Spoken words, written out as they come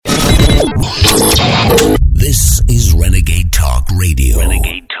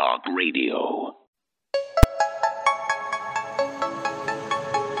Talk Radio.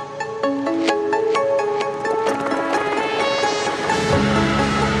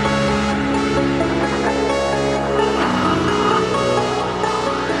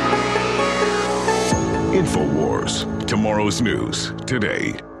 InfoWars. Tomorrow's news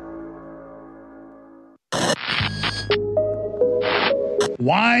today.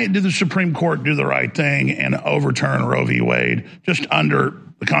 Why did the Supreme Court do the right thing and overturn Roe v. Wade just under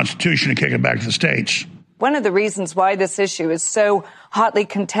the Constitution and kick it back to the states? One of the reasons why this issue is so hotly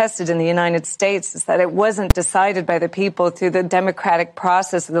contested in the United States is that it wasn't decided by the people through the democratic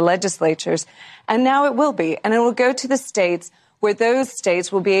process of the legislatures. And now it will be. And it will go to the states, where those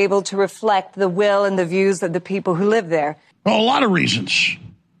states will be able to reflect the will and the views of the people who live there. Well, a lot of reasons.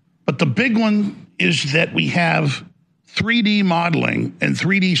 But the big one is that we have 3D modeling and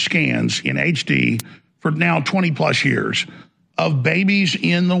 3D scans in HD for now 20 plus years of babies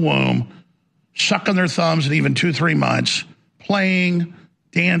in the womb, sucking their thumbs at even 2-3 months, playing,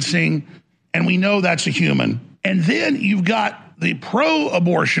 dancing, and we know that's a human. And then you've got the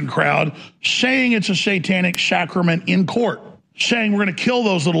pro-abortion crowd saying it's a satanic sacrament in court, saying we're going to kill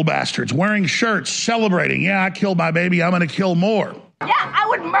those little bastards, wearing shirts, celebrating, yeah, I killed my baby, I'm going to kill more. Yeah, I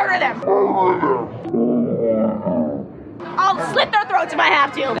would murder them. I'll slit their throats if I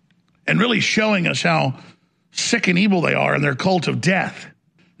have to. And really showing us how sick and evil they are in their cult of death.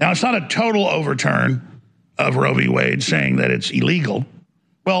 Now, it's not a total overturn of Roe v. Wade saying that it's illegal.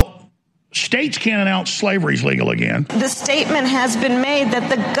 Well, states can't announce slavery is legal again. The statement has been made that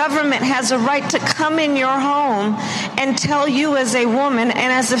the government has a right to come in your home and tell you as a woman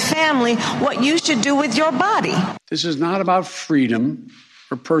and as a family what you should do with your body. This is not about freedom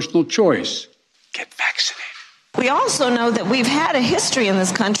or personal choice. Get vaccinated. We also know that we've had a history in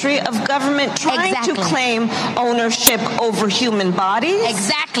this country of government trying to claim ownership over human bodies.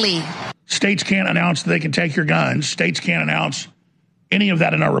 Exactly. States can't announce that they can take your guns. States can't announce any of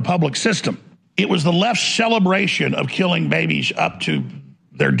that in our republic system. It was the left's celebration of killing babies up to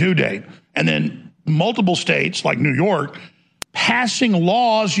their due date. And then multiple states, like New York, passing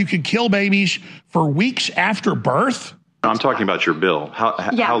laws you could kill babies for weeks after birth. I'm talking about your bill.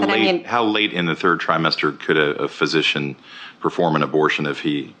 How late in the third trimester could a physician perform an abortion if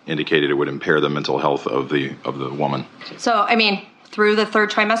he indicated it would impair the mental health of the woman? So, through the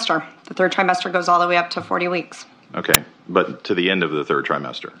third trimester. The third trimester goes all the way up to 40 weeks. Okay, but to the end of the third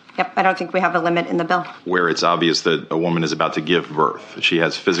trimester. Yep, I don't think we have a limit in the bill. Where it's obvious that a woman is about to give birth. She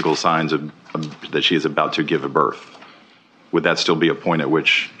has physical signs of that she is about to give a birth. Would that still be a point at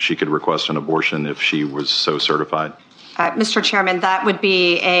which she could request an abortion if she was so certified? Mr. Chairman, that would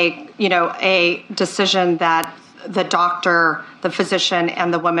be a decision that the doctor, the physician,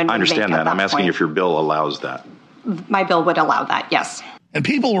 and the woman would make. I understand that. I'm asking if your bill allows that. My bill would allow that, yes. And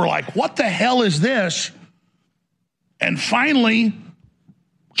people were like, what the hell is this? And finally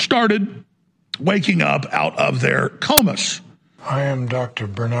started waking up out of their comas. I am Dr.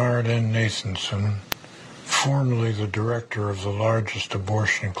 Bernard N. Nathanson, formerly the director of the largest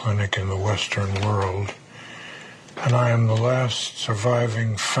abortion clinic in the Western world, and I am the last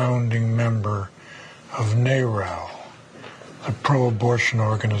surviving founding member of NARAL, the pro-abortion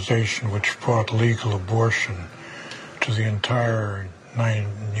organization which brought legal abortion to the entire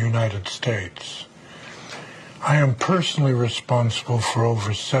United States. I am personally responsible for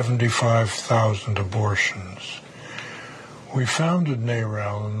over 75,000 abortions. We founded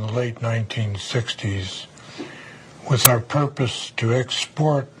NARAL in the late 1960s with our purpose to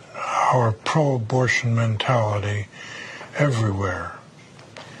export our pro-abortion mentality everywhere.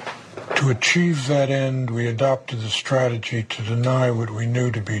 To achieve that end, we adopted the strategy to deny what we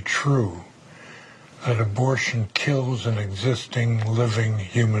knew to be true, that abortion kills an existing, living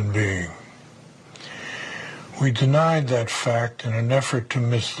human being. We denied that fact in an effort to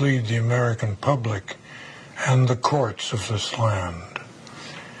mislead the American public and the courts of this land.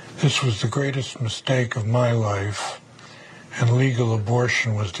 This was the greatest mistake of my life, and legal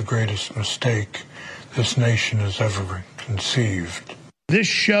abortion was the greatest mistake this nation has ever conceived. This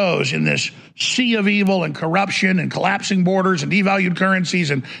shows in this sea of evil and corruption and collapsing borders and devalued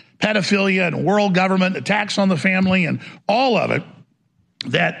currencies and pedophilia and world government attacks on the family and all of it,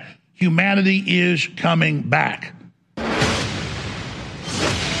 that humanity is coming back.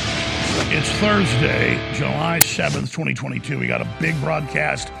 It's Thursday, July 7th, 2022. We got a big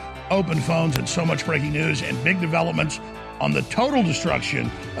broadcast, open phones, and so much breaking news and big developments on the total destruction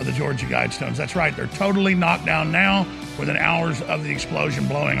of the Georgia Guidestones. That's right, they're totally knocked down now within hours of the explosion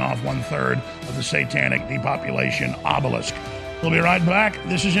blowing off 1/3 of the satanic depopulation obelisk. We'll be right back.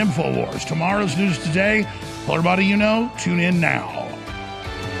 This is InfoWars. Tomorrow's news today. Tell everybody you know, tune in now.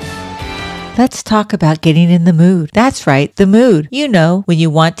 Let's talk about getting in the mood. That's right, the mood. You know, when you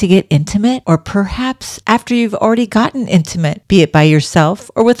want to get intimate, or perhaps after you've already gotten intimate, be it by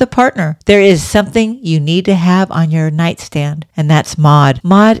yourself or with a partner. There is something you need to have on your nightstand, and that's Mod.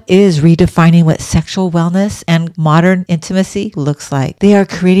 Mod is redefining what sexual wellness and modern intimacy looks like. They are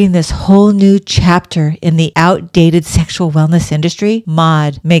creating this whole new chapter in the outdated sexual wellness industry.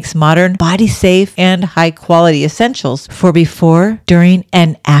 Mod makes modern, body-safe, and high-quality essentials for before, during,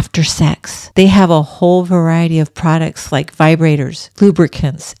 and after sex. They have a whole variety of products like vibrators,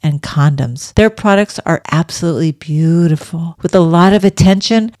 lubricants, and condoms. Their products are absolutely beautiful, with a lot of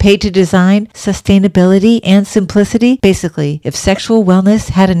attention paid to design, sustainability, and simplicity. Basically, if sexual wellness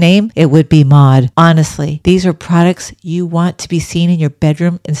had a name, it would be Mod. Honestly, these are products you want to be seen in your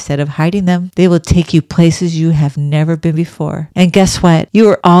bedroom instead of hiding them. They will take you places you have never been before. And guess what? You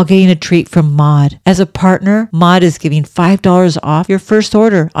are all getting a treat from Mod. As a partner, Mod is giving $5 off your first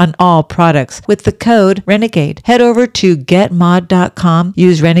order on all products with the code RENEGADE. Head over to getmod.com.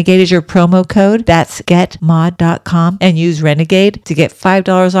 Use Renegade as your promo code. That's getmod.com and use Renegade to get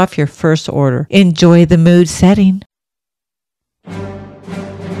 $5 off your first order. Enjoy the mood setting.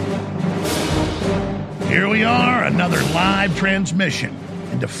 Here we are, another live transmission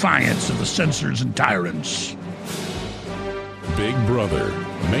in defiance of the censors and tyrants. Big Brother,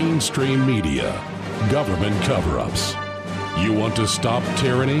 mainstream media, government cover-ups. You want to stop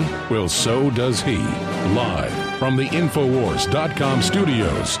tyranny? Well, so does he. Live from the Infowars.com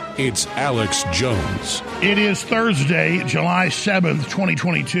studios, it's Alex Jones. It is Thursday, July 7th,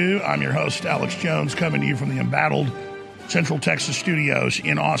 2022. I'm your host, Alex Jones, coming to you from the embattled Central Texas studios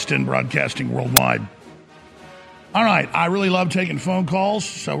in Austin, broadcasting worldwide. All right, I really love taking phone calls,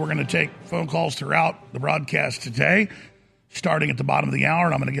 so we're going to take phone calls throughout the broadcast today, starting at the bottom of the hour,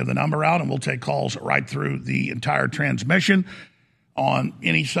 and I'm going to give the number out, and we'll take calls right through the entire transmission on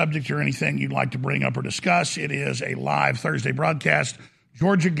any subject or anything you'd like to bring up or discuss. It is a live Thursday broadcast.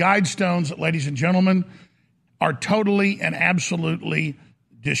 Georgia Guidestones, ladies and gentlemen, are totally and absolutely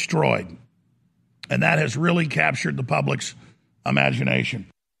destroyed, and that has really captured the public's imagination.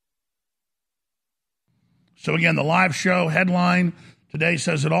 So again, the live show headline today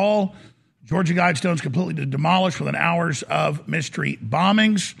says it all. Georgia Guidestones completely demolished within hours of mystery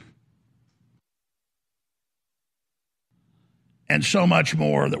bombings. And so much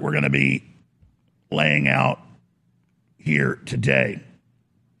more that we're going to be laying out here today.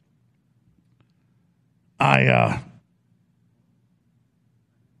 I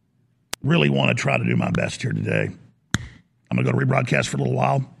really want to try to do my best here today. I'm going to go to rebroadcast for a little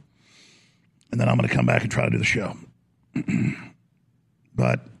while, and then I'm going to come back and try to do the show.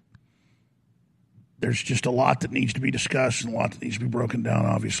 But there's just a lot that needs to be discussed and a lot that needs to be broken down,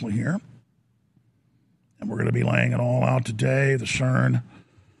 obviously, here. And we're going to be laying it all out today. The CERN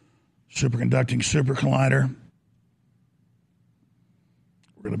superconducting super collider.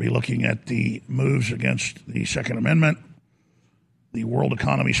 We're going to be looking at the moves against the Second Amendment, the world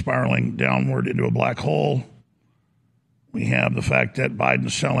economy spiraling downward into a black hole. We have the fact that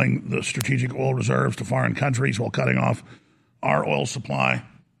Biden's selling the strategic oil reserves to foreign countries while cutting off our oil supply.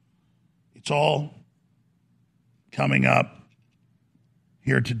 It's all coming up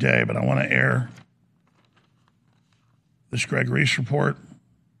here today, but I want to air this Greg Reese report.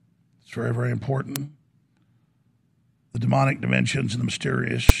 It's very, very important. The demonic dimensions and the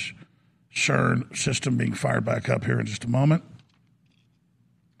mysterious CERN system being fired back up here in just a moment.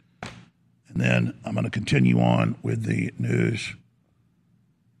 And then I'm going to continue on with the news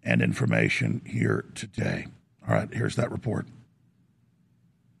and information here today. All right, here's that report.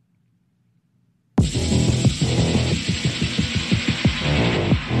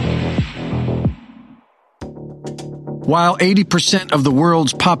 While 80% of the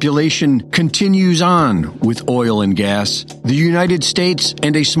world's population continues on with oil and gas, the United States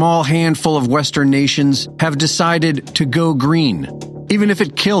and a small handful of Western nations have decided to go green, even if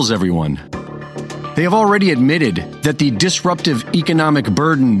it kills everyone. They have already admitted that the disruptive economic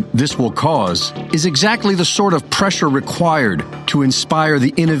burden this will cause is exactly the sort of pressure required to inspire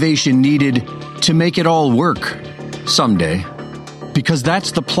the innovation needed to make it all work someday. Because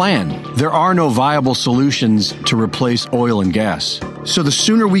that's the plan. There are no viable solutions to replace oil and gas. So the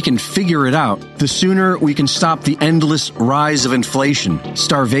sooner we can figure it out, the sooner we can stop the endless rise of inflation,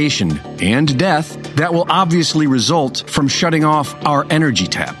 starvation, and death that will obviously result from shutting off our energy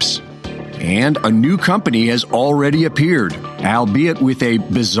taps. And a new company has already appeared, albeit with a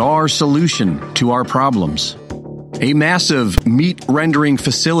bizarre solution to our problems. A massive meat rendering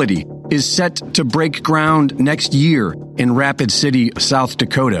facility is set to break ground next year in Rapid City, South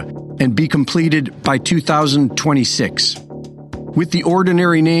Dakota, and be completed by 2026. With the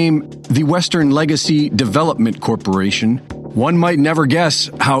ordinary name the Western Legacy Development Corporation, one might never guess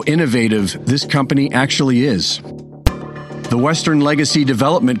how innovative this company actually is. The Western Legacy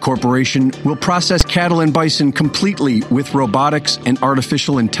Development Corporation will process cattle and bison completely with robotics and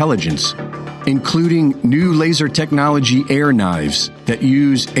artificial intelligence, including new laser technology air knives that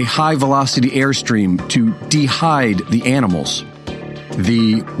use a high-velocity airstream to dehide the animals.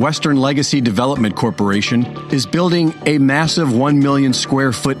 The Western Legacy Development Corporation is building a massive 1 million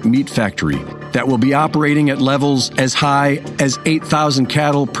square foot meat factory that will be operating at levels as high as 8,000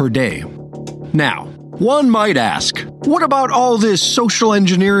 cattle per day. Now, one might ask, what about all this social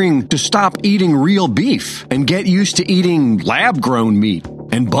engineering to stop eating real beef and get used to eating lab-grown meat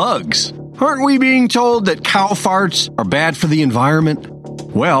and bugs? Aren't we being told that cow farts are bad for the environment?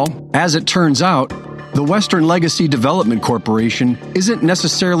 Well, as it turns out, the Western Legacy Development Corporation isn't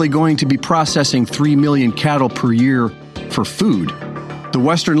necessarily going to be processing 3 million cattle per year for food. The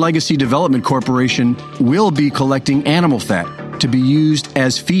Western Legacy Development Corporation will be collecting animal fat to be used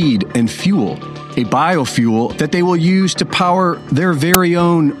as feed and fuel, a biofuel that they will use to power their very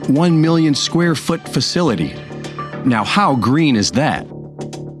own 1 million square foot facility. Now, how green is that?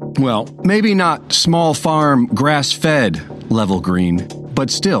 Well, maybe not small farm, grass-fed level green, but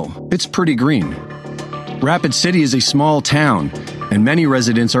still, it's pretty green. Rapid City is a small town, and many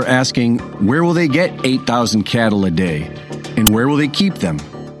residents are asking, where will they get 8,000 cattle a day? And where will they keep them?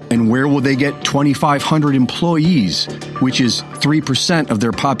 And where will they get 2,500 employees, which is 3% of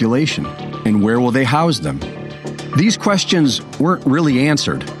their population? And where will they house them? These questions weren't really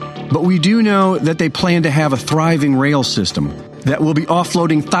answered, but we do know that they plan to have a thriving rail system that will be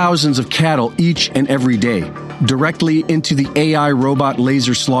offloading thousands of cattle each and every day directly into the AI robot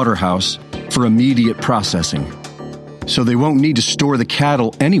laser slaughterhouse for immediate processing. So they won't need to store the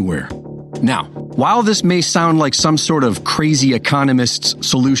cattle anywhere. Now, while this may sound like some sort of crazy economist's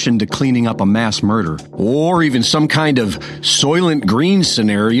solution to cleaning up a mass murder, or even some kind of Soylent Green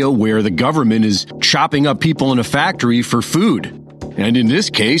scenario where the government is chopping up people in a factory for food, and in this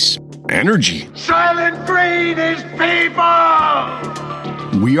case, energy. Soylent Green is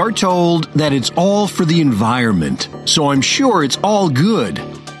people! We are told that it's all for the environment, so I'm sure it's all good.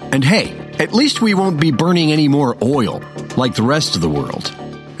 And hey, at least we won't be burning any more oil like the rest of the world.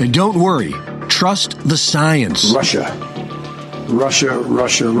 And don't worry, trust the science. Russia.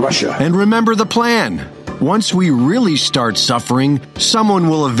 And remember the plan. Once we really start suffering, someone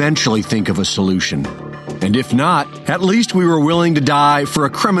will eventually think of a solution. And if not, at least we were willing to die for a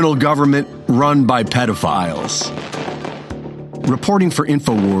criminal government run by pedophiles. Reporting for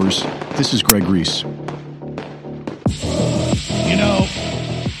InfoWars, this is Greg Reese.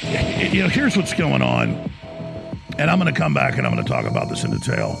 You know, here's what's going on. And I'm going to come back and I'm going to talk about this in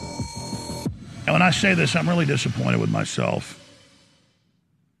detail. And when I say this, I'm really disappointed with myself.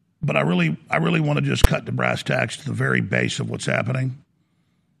 But I really want to just cut to brass tacks to the very base of what's happening.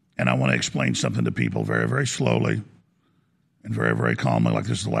 And I want to explain something to people very, very slowly and very, very calmly, like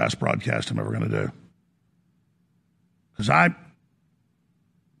this is the last broadcast I'm ever going to do. Because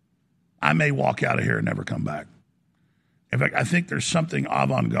I may walk out of here and never come back. In fact, I think there's something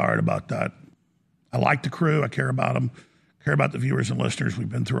avant-garde about that. I like the crew. I care about them. Care about the viewers and listeners. We've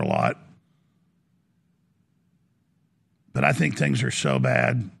been through a lot. But I think things are so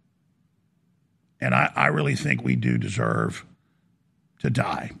bad. And I really think we do deserve to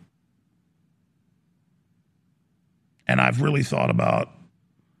die. And I've really thought about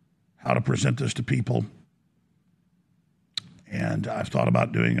how to present this to people. And I've thought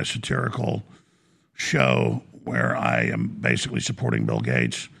about doing a satirical show where I am basically supporting Bill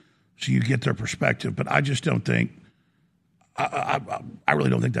Gates so you get their perspective. But I just don't think, I really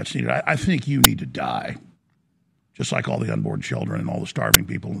don't think that's needed. I think you need to die, just like all the unborn children and all the starving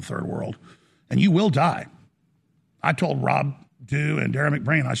people in the third world. And you will die. I told Rob Dew and Darren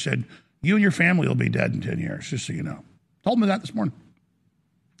McBrain, I said, you and your family will be dead in 10 years, just so you know. Told me that this morning.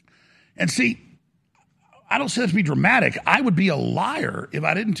 And see, I don't say this to be dramatic. I would be a liar if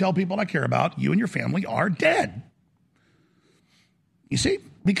I didn't tell people I care about, you and your family are dead. You see?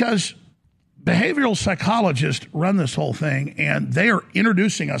 Because behavioral psychologists run this whole thing, and they are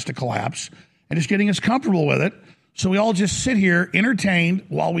introducing us to collapse and just getting us comfortable with it. So we all just sit here entertained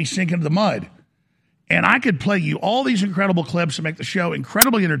while we sink into the mud. And I could play you all these incredible clips and make the show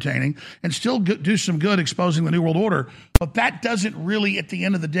incredibly entertaining and still do some good exposing the New World Order. But that doesn't really, at the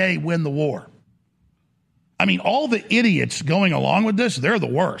end of the day, win the war. I mean, all the idiots going along with this, they're the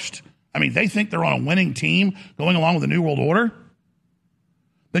worst. I mean, they think they're on a winning team going along with the New World Order.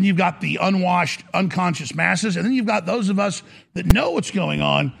 Then you've got the unwashed, unconscious masses. And then you've got those of us that know what's going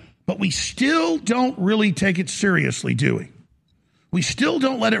on, but we still don't really take it seriously, do we? we still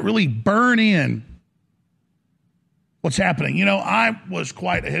don't let it really burn in what's happening. You know, I was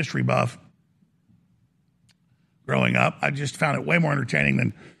quite a history buff growing up. I just found it way more entertaining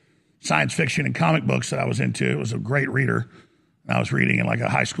than science fiction and comic books that I was into. I was a great reader. I was reading at like a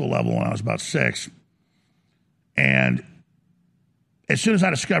high school level when I was about 6. And as soon as I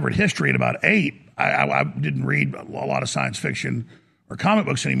discovered history at about 8, I didn't read a lot of science fiction or comic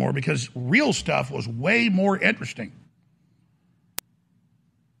books anymore because real stuff was way more interesting.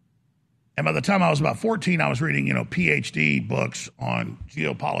 And by the time I was about 14, I was reading, PhD books on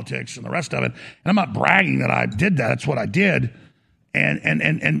geopolitics and the rest of it. And I'm not bragging that I did that. That's what I did.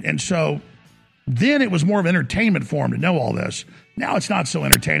 And so then it was more of an entertainment form to know all this. Now it's not so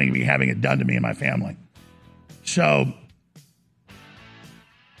entertaining to be having it done to me and my family. So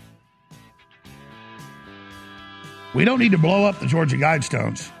we don't need to blow up the Georgia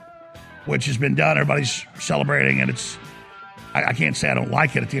Guidestones, which has been done. Everybody's celebrating, and I can't say I don't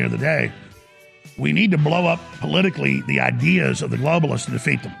like it at the end of the day. We need to blow up politically the ideas of the globalists to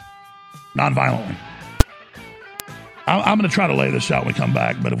defeat them, nonviolently. I'm going to try to lay this out when we come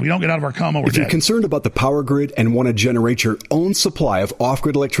back, but if we don't get out of our coma, we're dead. If you're concerned about the power grid and want to generate your own supply of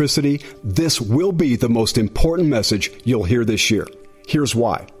off-grid electricity, this will be the most important message you'll hear this year. Here's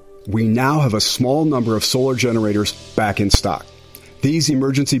why. We now have a small number of solar generators back in stock. These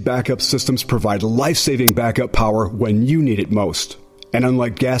emergency backup systems provide life-saving backup power when you need it most. And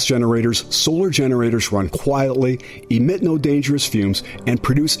unlike gas generators, solar generators run quietly, emit no dangerous fumes, and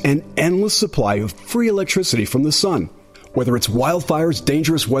produce an endless supply of free electricity from the sun. Whether it's wildfires,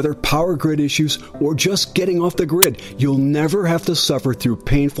 dangerous weather, power grid issues, or just getting off the grid, you'll never have to suffer through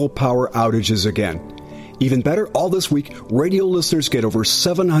painful power outages again. Even better, all this week, radio listeners get over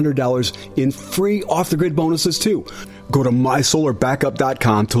 $700 in free off-the-grid bonuses, too. Go to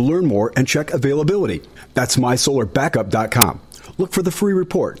mysolarbackup.com to learn more and check availability. That's mysolarbackup.com. Look for the free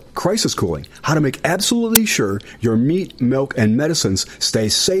report, Crisis Cooling, how to make absolutely sure your meat, milk, and medicines stay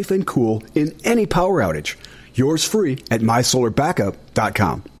safe and cool in any power outage. Yours free at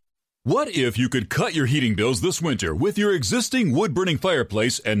mysolarbackup.com. What if you could cut your heating bills this winter with your existing wood-burning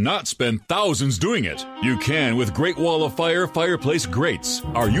fireplace and not spend thousands doing it? You can with Great Wall of Fire fireplace grates.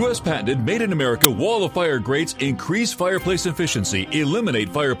 Our U.S. patented made-in-America Wall of Fire grates increase fireplace efficiency, eliminate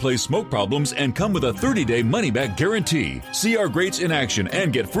fireplace smoke problems, and come with a 30-day money-back guarantee. See our grates in action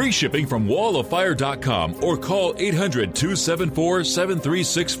and get free shipping from walloffire.com or call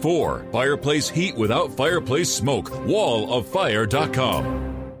 800-274-7364. Fireplace heat without fireplace smoke. walloffire.com.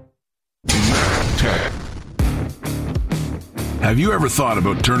 Have you ever thought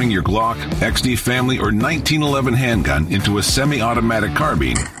about turning your Glock, XD Family, or 1911 handgun into a semi-automatic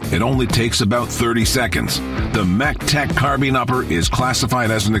carbine? It only takes about 30 seconds. The MechTech Carbine Upper is classified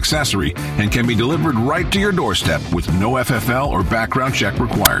as an accessory and can be delivered right to your doorstep with no FFL or background check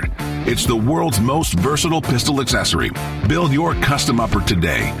required. It's the world's most versatile pistol accessory. Build your custom upper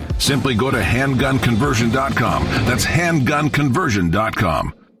today. Simply go to handgunconversion.com. That's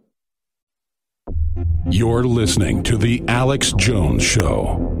handgunconversion.com. You're listening to The Alex Jones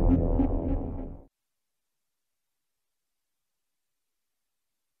Show.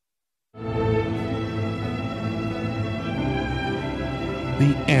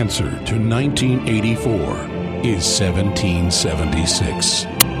 The answer to 1984 is 1776.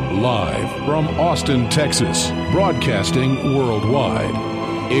 Live from Austin, Texas, broadcasting worldwide,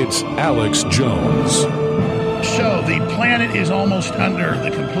 it's Alex Jones. So the planet is almost under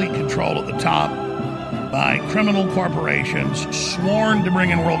the complete control at the top by criminal corporations sworn to bring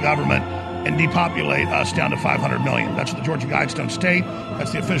in world government and depopulate us down to 500 million. That's the Georgia Guidestone State.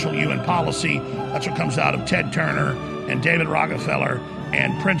 That's the official UN policy. That's what comes out of Ted Turner and David Rockefeller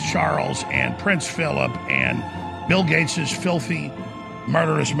and Prince Charles and Prince Philip and Bill Gates's filthy,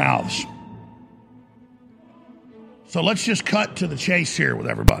 murderous mouths. So let's just cut to the chase here with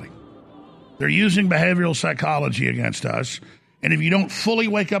everybody. They're using behavioral psychology against us. And if you don't fully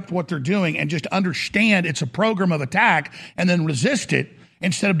wake up to what they're doing and just understand it's a program of attack and then resist it,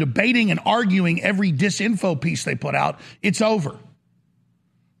 instead of debating and arguing every disinfo piece they put out, it's over.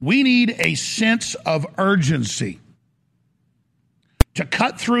 We need a sense of urgency to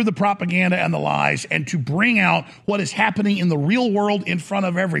cut through the propaganda and the lies and to bring out what is happening in the real world in front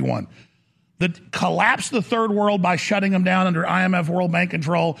of everyone. That collapse the third world by shutting them down under IMF World Bank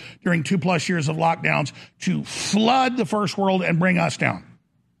control during 2+ years of lockdowns to flood the first world and bring us down.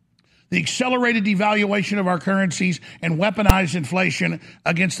 The accelerated devaluation of our currencies and weaponized inflation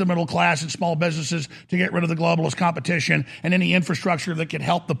against the middle class and small businesses to get rid of the globalist competition and any infrastructure that could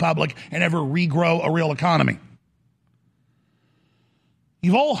help the public and ever regrow a real economy.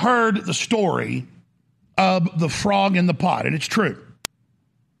 You've all heard the story of the frog in the pot, and it's true.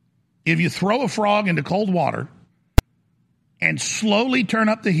 If you throw a frog into cold water and slowly turn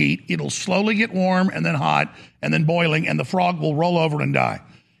up the heat, it'll slowly get warm and then hot and then boiling, and the frog will roll over and die.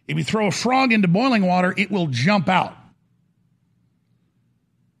 If you throw a frog into boiling water, it will jump out.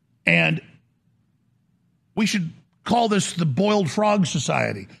 And we should call this the Boiled Frog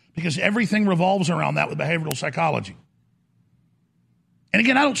Society, because everything revolves around that with behavioral psychology. And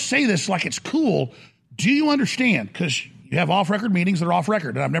again, I don't say this like it's cool. Do you understand? Because you have off-record meetings that are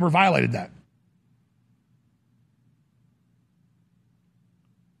off-record, and I've never violated that.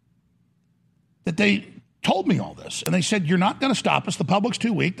 That they told me all this, and they said, you're not going to stop us. The public's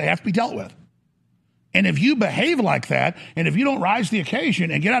too weak. They have to be dealt with. And if you behave like that, and if you don't rise to the occasion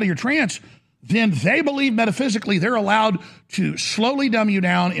and get out of your trance, then they believe metaphysically they're allowed to slowly dumb you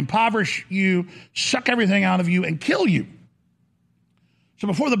down, impoverish you, suck everything out of you, and kill you. So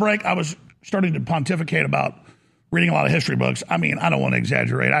before the break, I was starting to pontificate about reading a lot of history books. I mean, I don't want to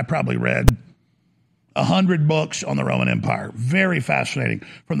exaggerate. I probably read 100 books on the Roman Empire. Very fascinating.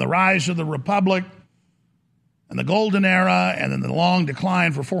 From the rise of the Republic and the Golden Era, and then the long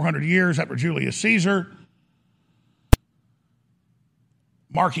decline for 400 years after Julius Caesar,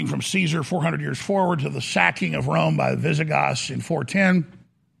 marking from Caesar 400 years forward to the sacking of Rome by the Visigoths in 410.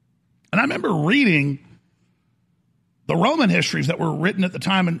 And I remember reading the Roman histories that were written at the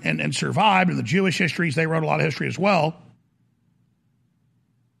time and survived, and the Jewish histories. They wrote a lot of history as well.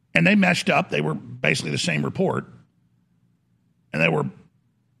 And they messed up. They were basically the same report. And they were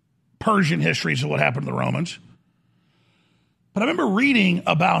Persian histories of what happened to the Romans. But I remember reading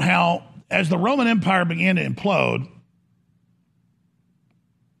about how, as the Roman Empire began to implode,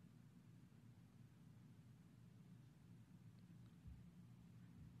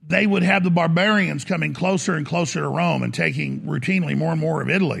 they would have the barbarians coming closer and closer to Rome and taking routinely more and more of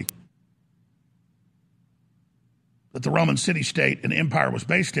Italy that the Roman city-state and empire was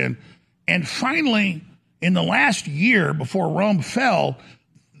based in. And finally, in the last year before Rome fell,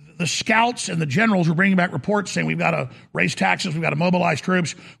 the scouts and the generals were bringing back reports saying, we've got to raise taxes, we've got to mobilize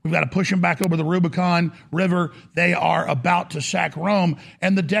troops, we've got to push them back over the Rubicon River. They are about to sack Rome.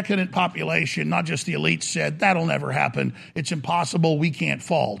 And the decadent population, not just the elites, said, that'll never happen. It's impossible. We can't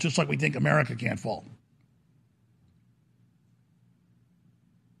fall, just like we think America can't fall.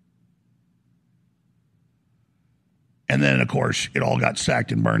 And then, of course, it all got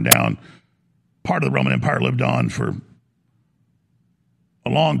sacked and burned down. Part of the Roman Empire lived on for a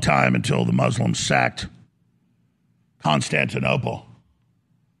long time until the Muslims sacked Constantinople.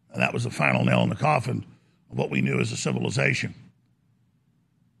 And that was the final nail in the coffin of what we knew as a civilization.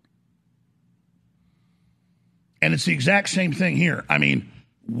 And it's the exact same thing here. I mean,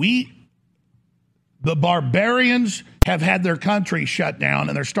 the barbarians have had their country shut down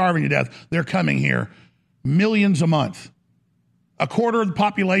and they're starving to death. They're coming here. Millions a month. A quarter of the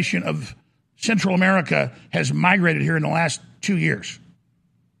population of Central America has migrated here in the last 2 years.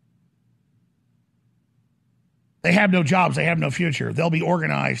 They have no jobs. They have no future. They'll be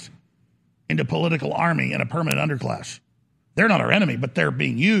organized into political army and a permanent underclass. They're not our enemy, but they're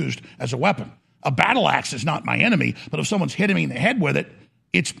being used as a weapon. A battle axe is not my enemy, but if someone's hitting me in the head with it,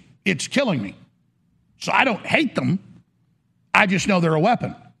 it's killing me. So I don't hate them. I just know they're a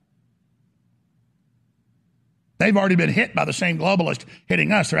weapon. They've already been hit by the same globalist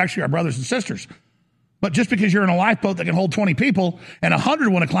hitting us. They're actually our brothers and sisters. But just because you're in a lifeboat that can hold 20 people and 100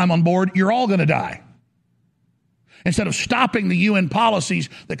 want to climb on board, you're all going to die. Instead of stopping the UN policies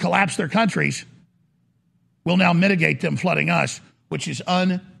that collapse their countries, we'll now mitigate them flooding us, which is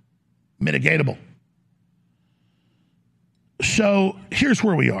unmitigatable. So here's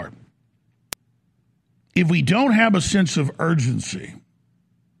where we are. If we don't have a sense of urgency,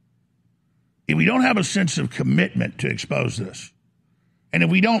 if we don't have a sense of commitment to expose this, and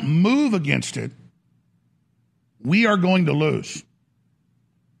if we don't move against it, we are going to lose.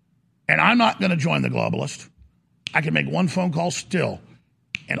 And I'm not going to join the globalists. I can make one phone call still,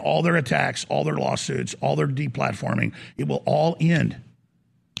 and all their attacks, all their lawsuits, all their deplatforming, it will all end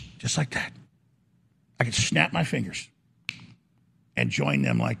just like that. I can snap my fingers and join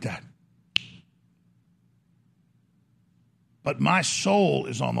them like that. But my soul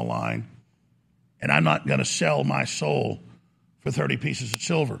is on the line, and I'm not going to sell my soul for 30 pieces of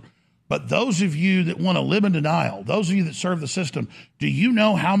silver. But those of you that want to live in denial, those of you that serve the system, do you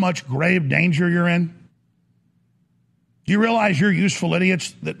know how much grave danger you're in? Do you realize you're useful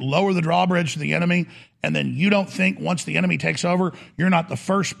idiots that lower the drawbridge to the enemy, and then you don't think once the enemy takes over, you're not the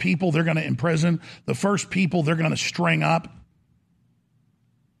first people they're going to imprison, the first people they're going to string up?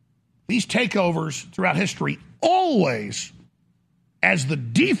 These takeovers throughout history always, as the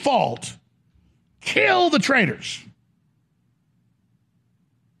default, kill the traitors.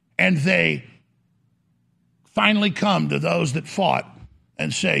 and they finally come to those that fought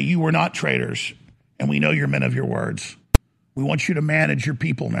and say, you were not traitors, and we know you're men of your words. We want you to manage your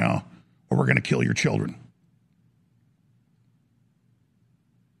people now, or we're going to kill your children.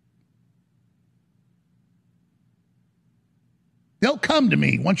 They'll come to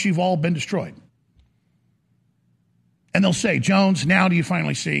me once you've all been destroyed. And they'll say, Jones, now do you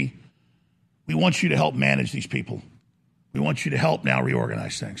finally see? We want you to help manage these people. We want you to help now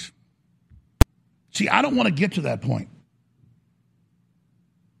reorganize things. See, I don't want to get to that point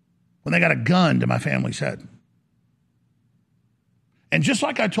when they got a gun to my family's head. And just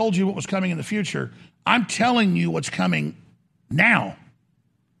like I told you what was coming in the future, I'm telling you what's coming now.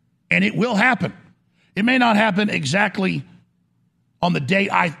 And it will happen. It may not happen exactly on the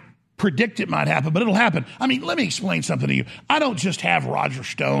date I predict it might happen, but it'll happen. I mean, let me explain something to you. I don't just have Roger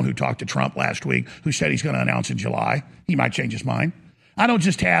Stone, who talked to Trump last week, who said he's going to announce in July. He might change his mind. I don't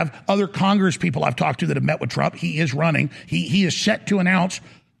just have other Congress people I've talked to that have met with Trump. He is running. He is set to announce.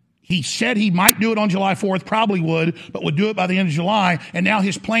 He said he might do it on July 4th, probably would, but would do it by the end of July. And now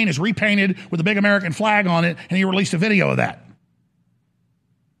his plane is repainted with a big American flag on it, and he released a video of that.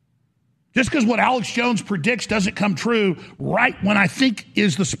 Just because what Alex Jones predicts doesn't come true right when I think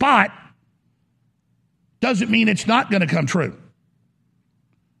is the spot doesn't mean it's not going to come true.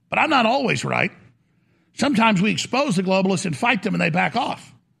 But I'm not always right. Sometimes we expose the globalists and fight them and they back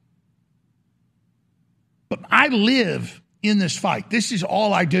off. But I live in this fight. This is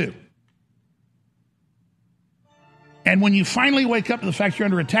all I do. And when you finally wake up to the fact you're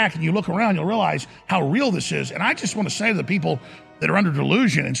under attack and you look around, you'll realize how real this is. And I just want to say to the people that are under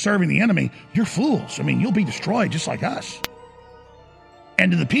delusion and serving the enemy, you're fools. I mean, you'll be destroyed just like us.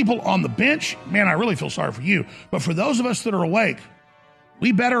 And to the people on the bench, man, I really feel sorry for you. But for those of us that are awake,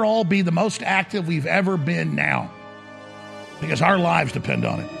 we better all be the most active we've ever been now, because our lives depend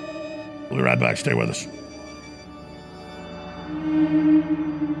on it. We'll be right back. Stay with us.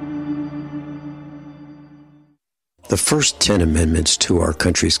 The first 10 amendments to our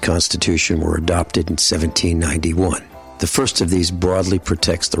country's Constitution were adopted in 1791. The first of these broadly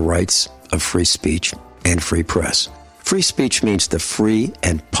protects the rights of free speech and free press. Free speech means the free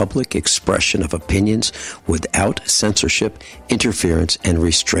and public expression of opinions without censorship, interference, and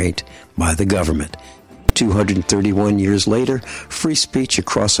restraint by the government. 231 years later, free speech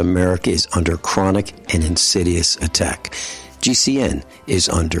across America is under chronic and insidious attack. GCN is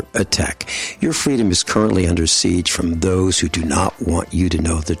under attack. Your freedom is currently under siege from those who do not want you to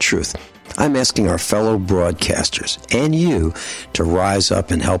know the truth. I'm asking our fellow broadcasters and you to rise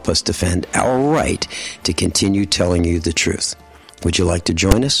up and help us defend our right to continue telling you the truth. Would you like to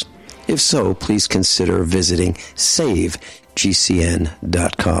join us? If so, please consider visiting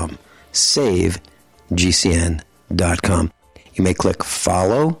SaveGCN.com. SaveGCN.com. You may click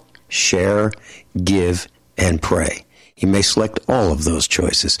follow, share, give, and pray. You may select all of those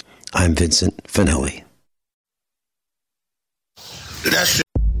choices. I'm Vincent Finelli.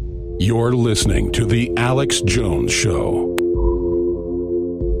 You're listening to The Alex Jones Show.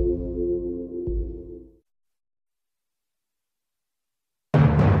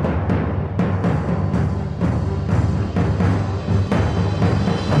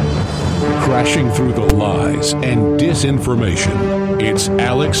 Crashing through the lies and disinformation, it's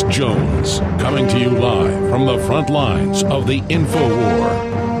Alex Jones, coming to you live from the front lines of the info war.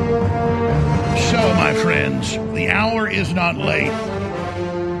 So, my friends, the hour is not late.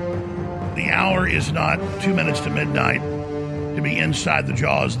 The hour is not 2 minutes to midnight to be inside the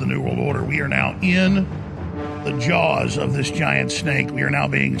jaws of the New World Order. We are now in the jaws of this giant snake. We are now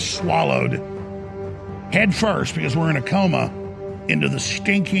being swallowed head first, because we're in a coma, into the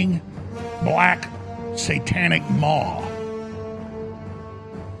stinking black satanic maw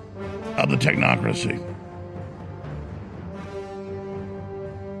of the technocracy.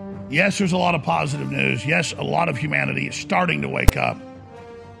 Yes, there's a lot of positive news. Yes, a lot of humanity is starting to wake up.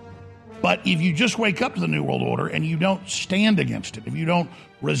 But if you just wake up to the New World Order and you don't stand against it, if you don't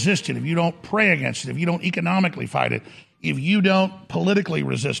resist it, if you don't pray against it, if you don't economically fight it, if you don't politically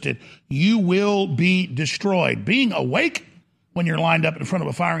resist it, you will be destroyed. Being awake when you're lined up in front of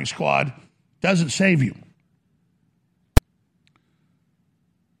a firing squad doesn't save you.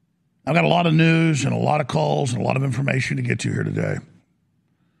 I've got a lot of news and a lot of calls and a lot of information to get to here today.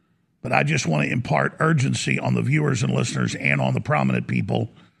 But I just want to impart urgency on the viewers and listeners and on the prominent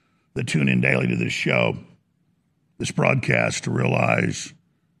people that tune in daily to this show, this broadcast, to realize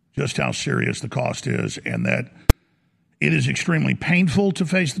just how serious the cost is, and that it is extremely painful to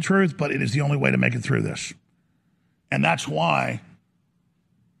face the truth, but it is the only way to make it through this. And that's why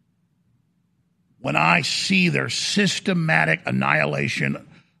when I see their systematic annihilation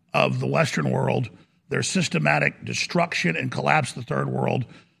of the Western world, their systematic destruction and collapse of the third world,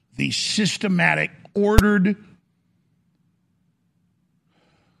 the systematic, ordered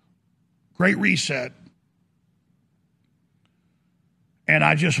Great Reset. And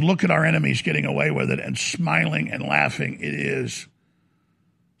I just look at our enemies getting away with it and smiling and laughing. It is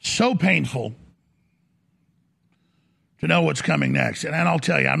so painful to know what's coming next. And I'll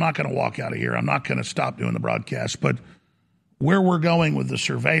tell you, I'm not going to walk out of here. I'm not going to stop doing the broadcast. But where we're going with the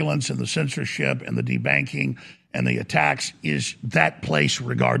surveillance and the censorship and the debanking and the attacks is that place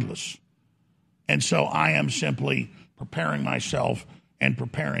regardless. And so I am simply preparing myself and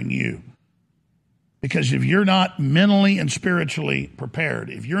preparing you. Because if you're not mentally and spiritually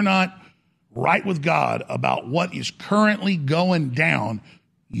prepared, if you're not right with God about what is currently going down,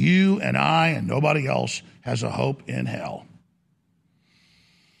 you and I and nobody else has a hope in hell.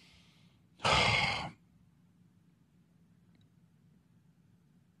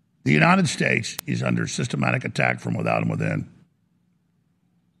 The United States is under systematic attack from without and within.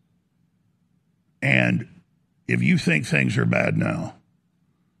 And if you think things are bad now,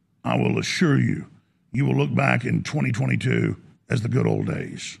 I will assure you, you will look back in 2022 as the good old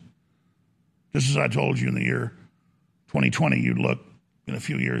days. Just as I told you in the year 2020, you'd look in a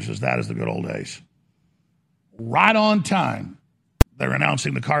few years as that as the good old days. Right on time, they're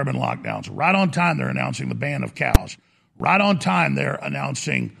announcing the carbon lockdowns. Right on time, they're announcing the ban of cows. Right on time, they're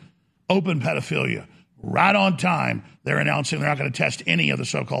announcing open pedophilia. Right on time, they're announcing they're not going to test any of the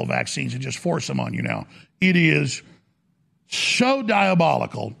so-called vaccines and just force them on you now. It is so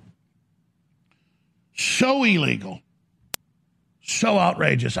diabolical, so illegal, so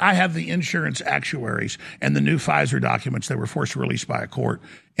outrageous. I have the insurance actuaries and the new Pfizer documents that were forced to release by a court,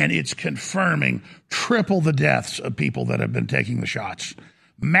 and it's confirming triple the deaths of people that have been taking the shots.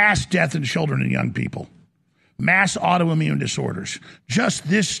 Mass death in children and young people. Mass autoimmune disorders. Just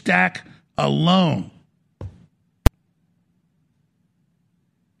this stack alone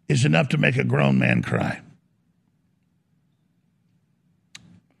is enough to make a grown man cry.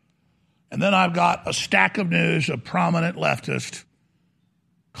 And then I've got a stack of news of prominent leftists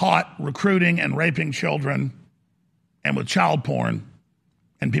caught recruiting and raping children and with child porn.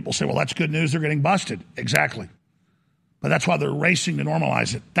 And people say, well, that's good news. They're getting busted. Exactly. But that's why they're racing to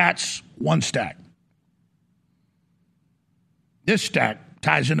normalize it. That's one stack. This stack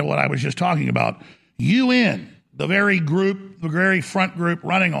ties into what I was just talking about. UN, the very group, the very front group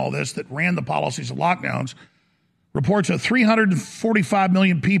running all this that ran the policies of lockdowns, reports that 345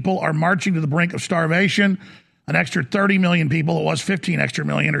 million people are marching to the brink of starvation. An extra 30 million people, it was 15 extra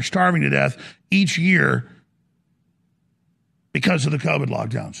million, are starving to death each year because of the COVID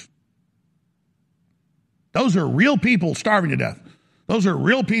lockdowns. Those are real people starving to death. Those are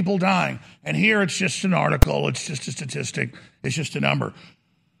real people dying. And here it's just an article. It's just a statistic. It's just a number.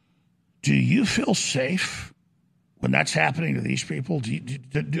 Do you feel safe when that's happening to these people?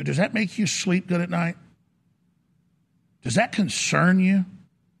 Does that make you sleep good at night? Does that concern you?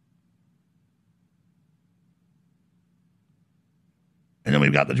 And then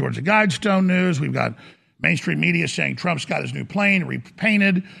we've got the Georgia Guidestone news. We've got mainstream media saying Trump's got his new plane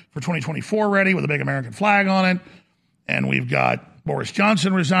repainted for 2024 ready with a big American flag on it. And we've got Boris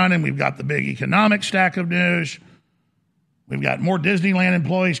Johnson resigning. We've got the big economic stack of news. We've got more Disneyland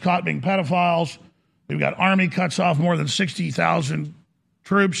employees caught being pedophiles. We've got Army cuts off more than 60,000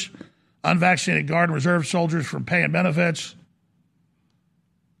 troops, unvaccinated Guard and Reserve soldiers from pay and benefits.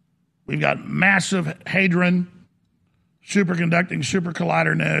 We've got massive Hadron superconducting super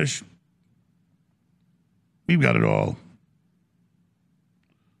collider news. We've got it all.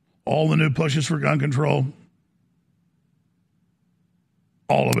 All the new pushes for gun control.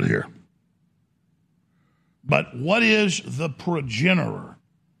 All of it here. But what is the progenitor?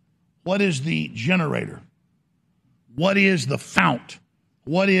 What is the generator? What is the fount?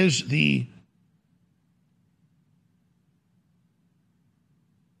 What is the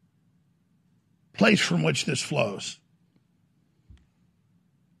place from which this flows?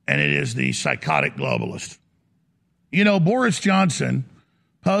 And it is the psychotic globalist. You know, Boris Johnson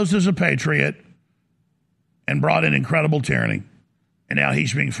posed as a patriot and brought in incredible tyranny. And now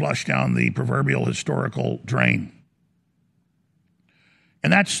he's being flushed down the proverbial historical drain.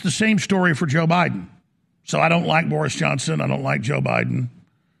 And that's the same story for Joe Biden. So I don't like Boris Johnson. I don't like Joe Biden.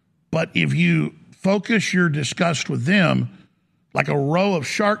 But if you focus your disgust with them like a row of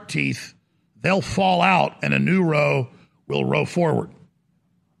shark teeth, they'll fall out and a new row will row forward.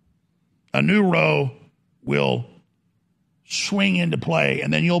 A new row will swing into play,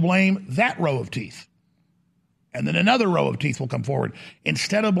 and then you'll blame that row of teeth. And then another row of teeth will come forward.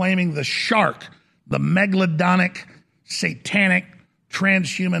 Instead of blaming the shark, the megalodonic, satanic,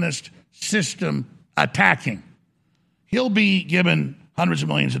 transhumanist system attacking. He'll be given hundreds of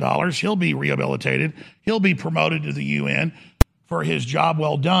millions of dollars. He'll be rehabilitated. He'll be promoted to the UN for his job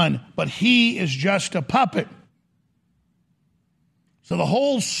well done. But he is just a puppet. So the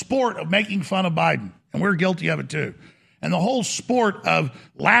whole sport of making fun of Biden, and we're guilty of it too, and the whole sport of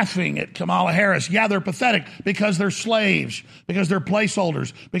laughing at Kamala Harris, yeah, they're pathetic because they're slaves, because they're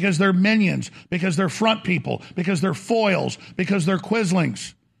placeholders, because they're minions, because they're front people, because they're foils, because they're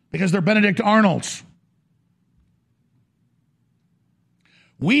quislings, because they're Benedict Arnolds.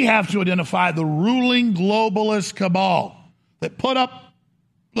 We have to identify the ruling globalist cabal that put up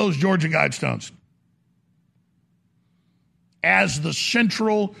those Georgia Guidestones as the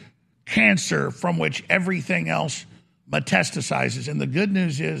central cancer from which everything else metastasizes. And the good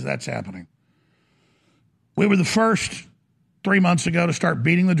news is that's happening. We were the first 3 months ago to start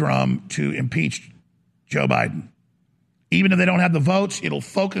beating the drum to impeach Joe Biden. Even if they don't have the votes, it'll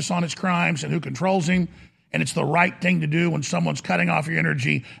focus on his crimes and who controls him. And it's the right thing to do when someone's cutting off your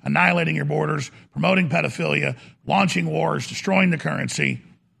energy, annihilating your borders, promoting pedophilia, launching wars, destroying the currency,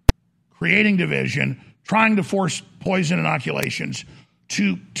 creating division, trying to force poison inoculations,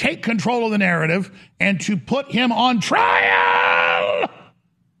 to take control of the narrative and to put him on trial.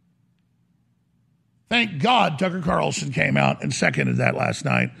 Thank God Tucker Carlson came out and seconded that last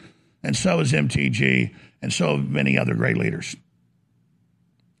night, and so is MTG, and so have many other great leaders.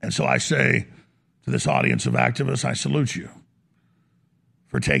 And so I say to this audience of activists, I salute you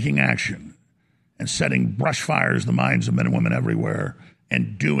for taking action and setting brush fires in the minds of men and women everywhere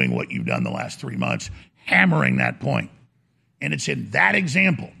and doing what you've done the last 3 months, hammering that point. And it's in that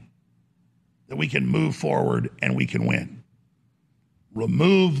example that we can move forward and we can win.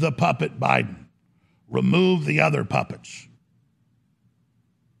 Remove the puppet Biden. Remove the other puppets.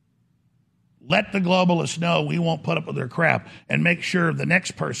 Let the globalists know we won't put up with their crap, and make sure the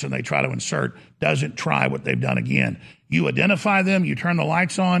next person they try to insert doesn't try what they've done again. You identify them, you turn the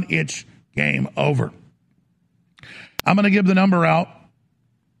lights on, it's game over. I'm going to give the number out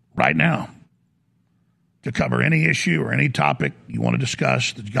right now to cover any issue or any topic you want to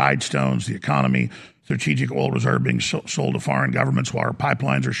discuss, the Guidestones, the economy, strategic oil reserve being sold to foreign governments while our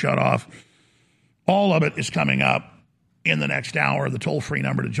pipelines are shut off. All of it is coming up in the next hour. The toll-free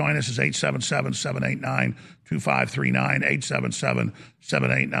number to join us is 877-789-2539,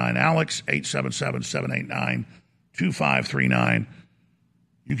 877-789-ALEX, 877-789-2539.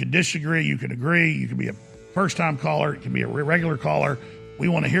 You can disagree, you can agree, you can be a first-time caller, you can be a regular caller. We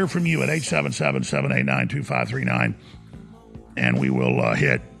want to hear from you at 877-789-2539, and we will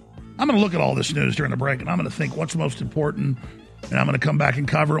hit. I'm going to look at all this news during the break, and I'm going to think what's most important, and I'm going to come back and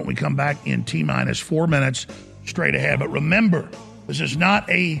cover it when we come back in T-minus 4 minutes straight ahead. But remember, this is not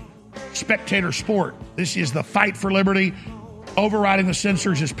a spectator sport. This is the fight for liberty. Overriding the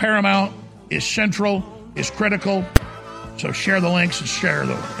censors is paramount, is central, is critical. So share the links and share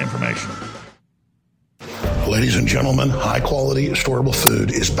the information. Ladies and gentlemen, high-quality, storable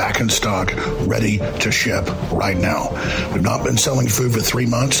food is back in stock, ready to ship right now. We've not been selling food for 3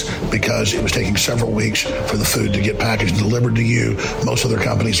 months because it was taking several weeks for the food to get packaged and delivered to you. Most other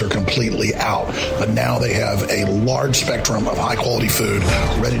companies are completely out. But now they have a large spectrum of high-quality food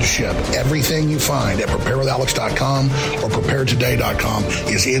ready to ship. Everything you find at preparewithalex.com or preparetoday.com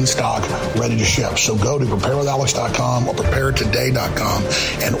is in stock, ready to ship. So go to preparewithalex.com or preparetoday.com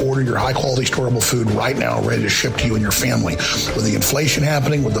and order your high-quality, storable food right now, ready to ship to you and your family. With the inflation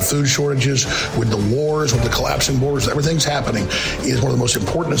happening, with the food shortages, with the wars, with the collapsing borders, everything's happening. Is one of the most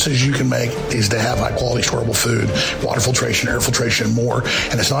important decisions you can make is to have high quality, storable food, water filtration, air filtration, and more.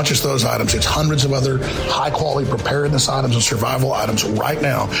 And it's not just those items, it's hundreds of other high quality preparedness items and survival items right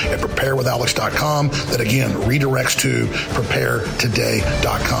now at preparewithalex.com that again redirects to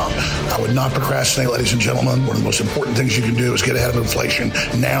preparetoday.com. I would not procrastinate, ladies and gentlemen. One of the most important things you can do is get ahead of inflation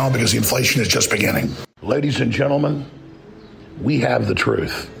now, because the inflation is just beginning. Ladies and gentlemen, we have the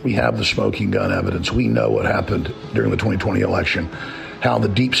truth. We have the smoking gun evidence. We know what happened during the 2020 election, how the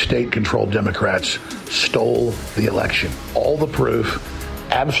deep state-controlled Democrats stole the election. All the proof,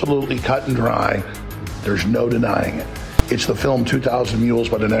 absolutely cut and dry. There's no denying it. It's the film 2,000 Mules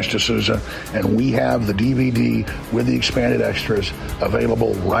by Dinesh D'Souza, and we have the DVD with the expanded extras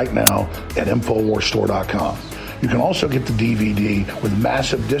available right now at InfoWarsStore.com. You can also get the DVD with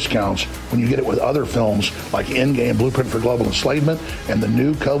massive discounts when you get it with other films like Endgame, Blueprint for Global Enslavement, and the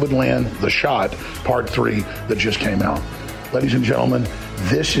new COVID Land, The Shot, Part 3 that just came out. Ladies and gentlemen,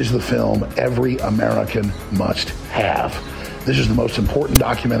 this is the film every American must have. This is the most important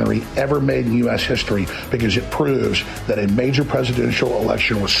documentary ever made in U.S. history because it proves that a major presidential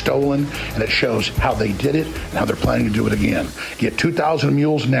election was stolen, and it shows how they did it and how they're planning to do it again. Get 2,000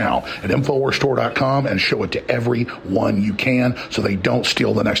 Mules now at InfoWarsStore.com and show it to everyone you can so they don't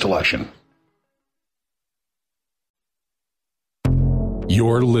steal the next election.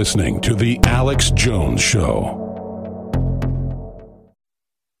 You're listening to The Alex Jones Show.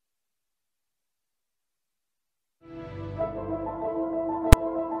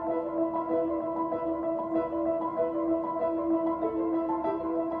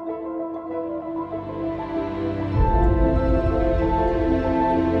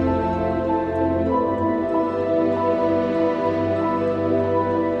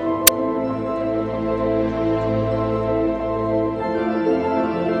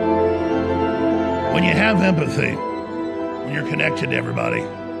 When you have empathy, when you're connected to everybody,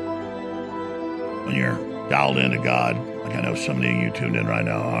 when you're dialed into God, like I know so many of you tuned in right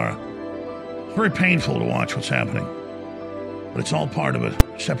now are, it's very painful to watch what's happening. But it's all part of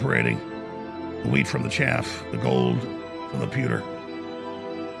it, separating the wheat from the chaff, the gold from the pewter,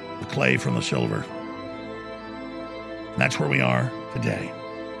 the clay from the silver. And that's where we are today,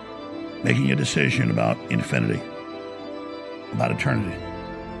 making a decision about infinity, about eternity.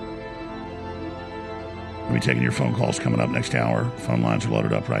 We'll be taking your phone calls coming up next hour. Phone lines are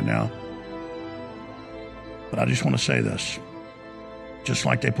loaded up right now. But I just want to say this. Just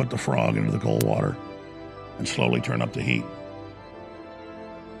like they put the frog into the cold water and slowly turn up the heat,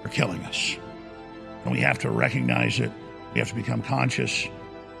 they're killing us. And we have to recognize it. We have to become conscious.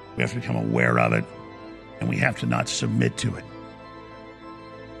 We have to become aware of it. And we have to not submit to it.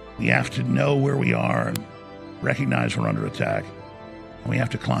 We have to know where we are and recognize we're under attack. And we have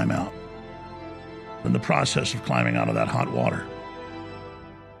to climb out. In the process of climbing out of that hot water,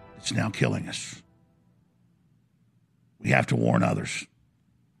 it's now killing us. We have to warn others.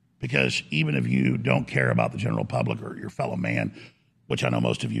 Because even if you don't care about the general public or your fellow man, which I know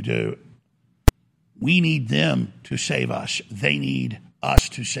most of you do, we need them to save us. They need us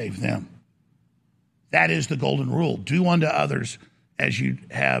to save them. That is the golden rule. Do unto others as you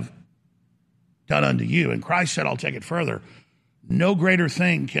have done unto you. And Christ said, I'll take it further. No greater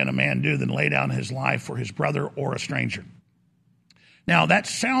thing can a man do than lay down his life for his brother or a stranger. Now, that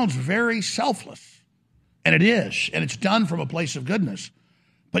sounds very selfless, and it is, and it's done from a place of goodness.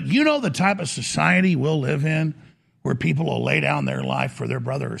 But you know the type of society we'll live in where people will lay down their life for their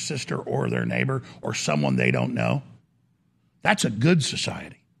brother or sister or their neighbor or someone they don't know? That's a good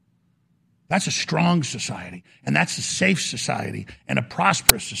society. That's a strong society, and that's a safe society, and a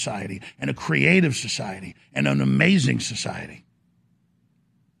prosperous society, and a creative society, and an amazing society.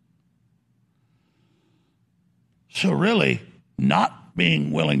 So really, not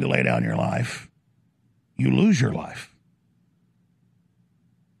being willing to lay down your life, you lose your life.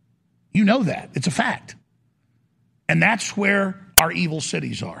 You know that. It's a fact. And that's where our evil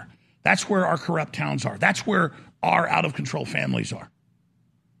cities are. That's where our corrupt towns are. That's where our out-of-control families are.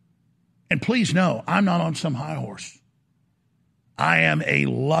 And please know, I'm not on some high horse. I am a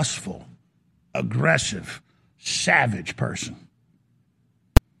lustful, aggressive, savage person.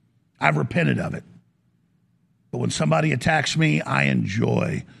 I've repented of it. But when somebody attacks me, I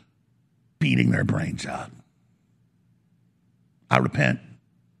enjoy beating their brains out. I repent.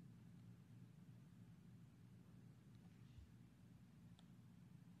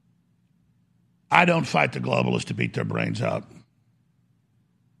 I don't fight the globalists to beat their brains out.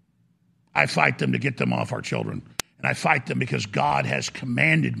 I fight them to get them off our children. And I fight them because God has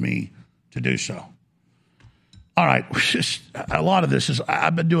commanded me to do so. All right, just a lot of this is,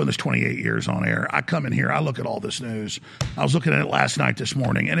 I've been doing this 28 years on air. I come in here, I look at all this news. I was looking at it last night, this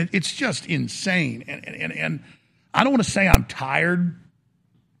morning, and it's just insane. And I don't want to say I'm tired,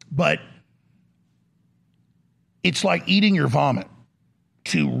 but it's like eating your vomit.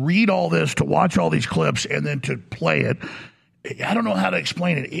 To read all this, to watch all these clips, and then to play it, I don't know how to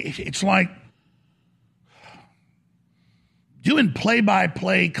explain it. It's like doing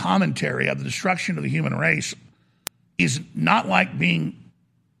play-by-play commentary of the destruction of the human race is not like being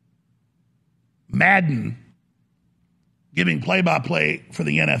Madden giving play-by-play for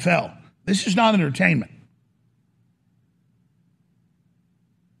the NFL. This is not entertainment.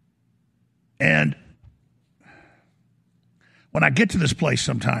 And when I get to this place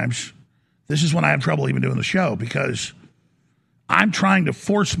sometimes, this is when I have trouble even doing the show, because I'm trying to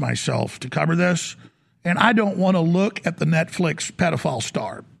force myself to cover this, and I don't want to look at the Netflix pedophile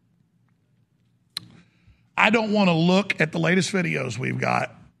star. I don't want to look at the latest videos we've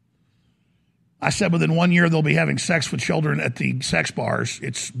got. I said within 1 year they'll be having sex with children at the sex bars.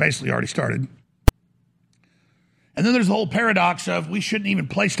 It's basically already started. And then there's the whole paradox of we shouldn't even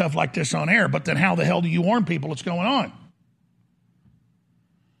play stuff like this on air, but then how the hell do you warn people what's going on?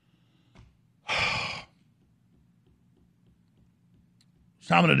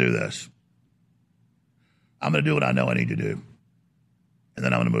 So I'm going to do this. I'm going to do what I know I need to do. And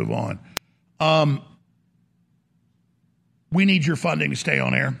then I'm going to move on. We need your funding to stay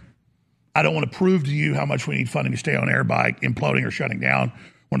on air. I don't want to prove to you how much we need funding to stay on air by imploding or shutting down. I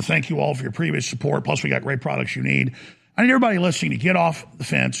want to thank you all for your previous support. Plus, we got great products you need. I need everybody listening to get off the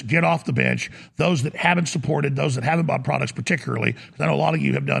fence, get off the bench. Those that haven't supported, those that haven't bought products particularly, because I know a lot of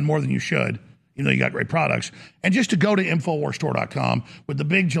you have done more than you should, even though you got great products. And just to go to InfoWarsStore.com with the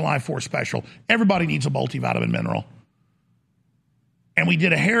big July 4th special. Everybody needs a multivitamin mineral. And we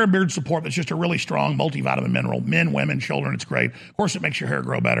did a hair and beard support that's just a really strong multivitamin mineral. Men, women, children, it's great. Of course, it makes your hair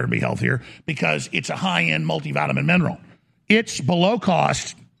grow better and be healthier because it's a high-end multivitamin mineral. It's below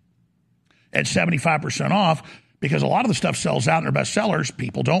cost at 75% off because a lot of the stuff sells out in their best sellers.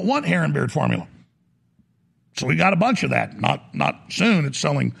 People don't want hair and beard formula. So we got a bunch of that. Not soon. It's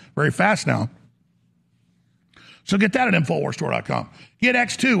selling very fast now. So get that at InfoWarsStore.com. Get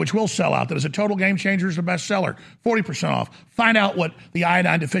X2, which will sell out. That is a total game changer. It's a bestseller. 40% off. Find out what the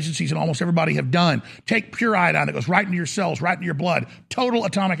iodine deficiencies in almost everybody have done. Take pure iodine that goes right into your cells, right into your blood. Total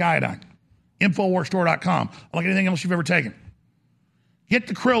atomic iodine. InfoWarsStore.com. Like anything else you've ever taken. Get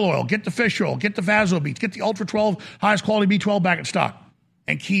the krill oil. Get the fish oil. Get the Vasobeats. Get the Ultra 12 highest quality B12 back in stock.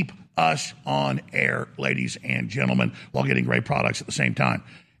 And keep us on air, ladies and gentlemen, while getting great products at the same time.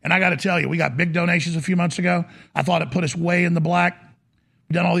 And I got to tell you, we got big donations a few months ago. I thought it put us way in the black.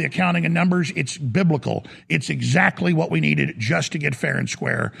 We've done all the accounting and numbers. It's biblical. It's exactly what we needed just to get fair and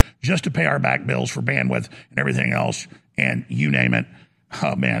square, just to pay our back bills for bandwidth and everything else. And you name it.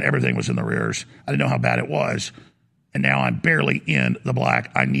 Oh, man, everything was in the rears. I didn't know how bad it was. And now I'm barely in the black.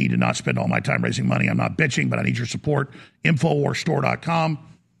 I need to not spend all my time raising money. I'm not bitching, but I need your support. InfoWarsStore.com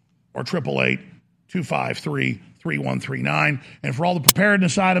or 888-253-3139. And for all the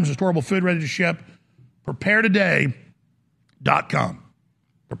preparedness items and storable food ready to ship, preparetoday.com.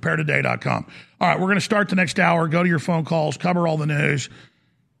 Preparetoday.com. All right, we're going to start the next hour. Go to your phone calls, cover all the news,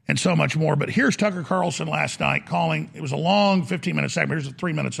 and so much more. But here's Tucker Carlson last night calling. It was a long 15-minute segment. Here's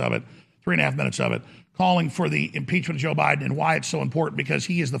 3 minutes of it, 3.5 minutes of it, calling for the impeachment of Joe Biden and why it's so important, because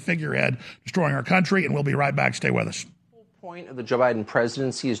he is the figurehead destroying our country. And we'll be right back. Stay with us. The point of the Joe Biden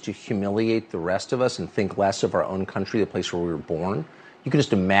presidency is to humiliate the rest of us and think less of our own country, the place where we were born. You can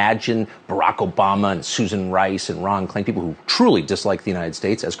just imagine Barack Obama and Susan Rice and Ron Klain, people who truly dislike the United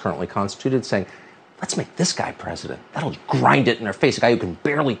States as currently constituted, saying, let's make this guy president. That'll grind it in their face, a guy who can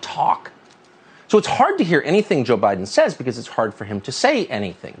barely talk. So it's hard to hear anything Joe Biden says because it's hard for him to say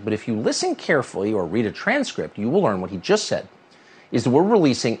anything. But if you listen carefully or read a transcript, you will learn what he just said, is that we're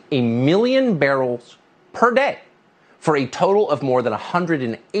releasing 1 million barrels per day for a total of more than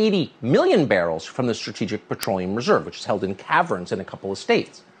 180 million barrels from the Strategic Petroleum Reserve, which is held in caverns in a couple of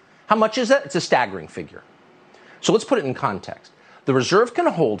states. How much is that? It's a staggering figure. So let's put it in context. The reserve can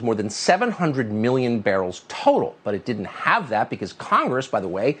hold more than 700 million barrels total, but it didn't have that because Congress, by the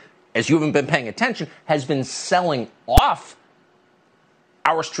way, as you haven't been paying attention, has been selling off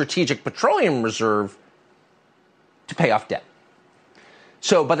our Strategic Petroleum Reserve to pay off debt.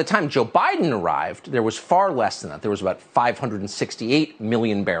 So by the time Joe Biden arrived, there was far less than that. There was about 568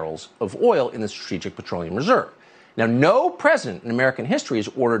 million barrels of oil in the Strategic Petroleum Reserve. Now, no president in American history has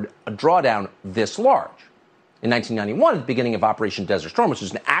ordered a drawdown this large. In 1991, at the beginning of Operation Desert Storm, which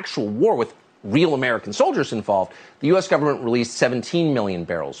was an actual war with real American soldiers involved, the U.S. government released 17 million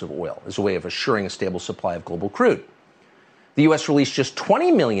barrels of oil as a way of assuring a stable supply of global crude. The U.S. released just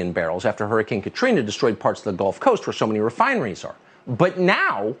 20 million barrels after Hurricane Katrina destroyed parts of the Gulf Coast where so many refineries are. But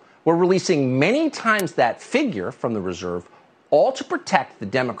now we're releasing many times that figure from the reserve, all to protect the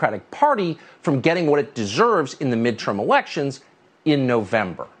Democratic Party from getting what it deserves in the midterm elections in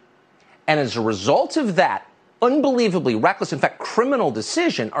November. And as a result of that unbelievably reckless, in fact, criminal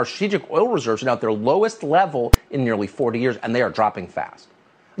decision, our strategic oil reserves are now at their lowest level in nearly 40 years, and they are dropping fast.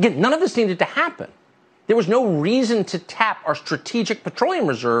 Again, none of this needed to happen. There was no reason to tap our Strategic Petroleum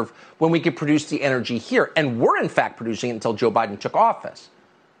Reserve when we could produce the energy here. And we're, in fact, producing it until Joe Biden took office.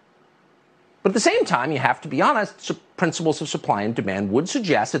 But at the same time, you have to be honest, principles of supply and demand would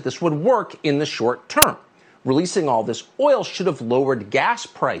suggest that this would work in the short term. Releasing all this oil should have lowered gas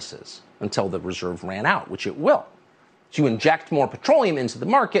prices until the reserve ran out, which it will. So you inject more petroleum into the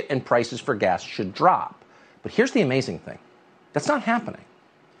market and prices for gas should drop. But here's the amazing thing. That's not happening.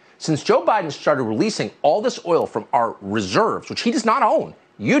 Since Joe Biden started releasing all this oil from our reserves, which he does not own,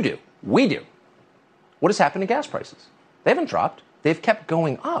 you do, we do, what has happened to gas prices? They haven't dropped. They've kept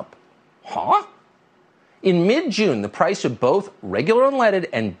going up. Huh? In mid-June, the price of both regular unleaded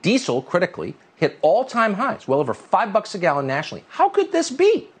and diesel, critically, hit all-time highs, well over $5 a gallon nationally. How could this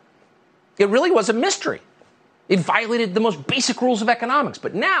be? It really was a mystery. It violated the most basic rules of economics.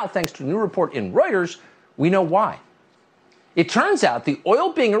 But now, thanks to a new report in Reuters, we know why. It turns out the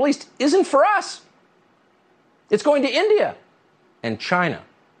oil being released isn't for us. It's going to India and China.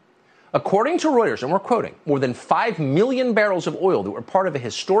 According to Reuters, and we're quoting, more than 5 million barrels of oil that were part of a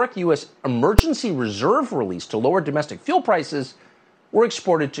historic U.S. emergency reserve release to lower domestic fuel prices were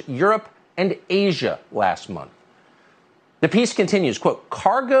exported to Europe and Asia last month. The piece continues, quote,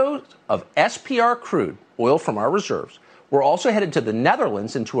 cargoes of SPR crude, oil from our reserves, were also headed to the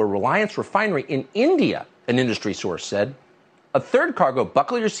Netherlands and to a Reliance refinery in India, an industry source said. A third cargo,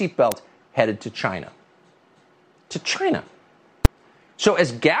 buckle your seatbelt, headed to China. To China. So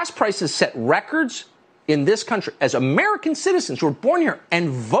as gas prices set records in this country, as American citizens who are born here and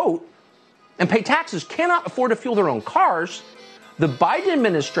vote and pay taxes cannot afford to fuel their own cars, the Biden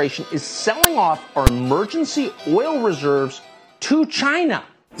administration is selling off our emergency oil reserves to China.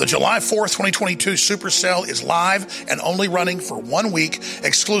 The July 4th, 2022 Super Sale is live and only running for 1 week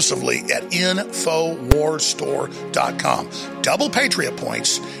exclusively at InfoWarsStore.com. Double Patriot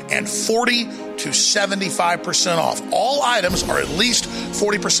points and 40 to 75% off. All items are at least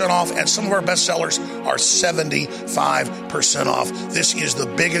 40% off, and some of our best sellers are 75% off. This is the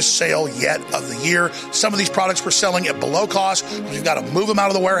biggest sale yet of the year. Some of these products we're selling at below cost. We've got to move them out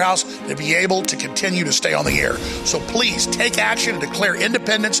of the warehouse to be able to continue to stay on the air. So please take action and declare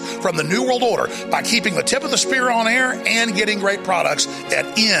independence from the New World Order by keeping the tip of the spear on air and getting great products at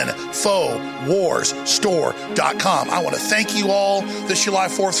InfoWarsStore.com. I want to thank you all this July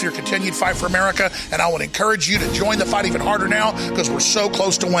 4th for your continued fight for America, and I want to encourage you to join the fight even harder now because we're so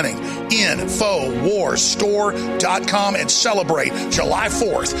close to winning. InfoWarsStore.com and celebrate July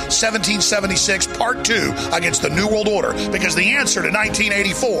 4th, 1776, Part 2 against the New World Order, because the answer to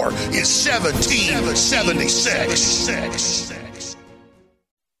 1984 is 1776.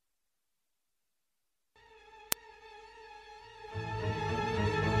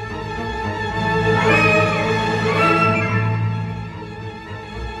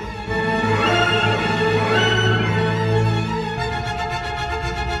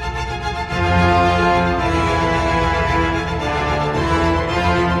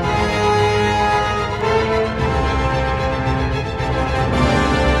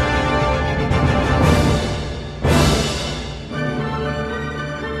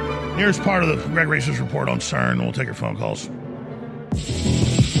 Here's part of the Greg Reese's report on CERN. We'll take your phone calls.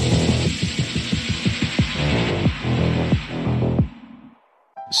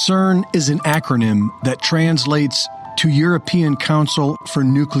 CERN is an acronym that translates to European Council for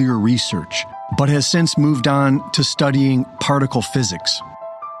Nuclear Research, but has since moved on to studying particle physics.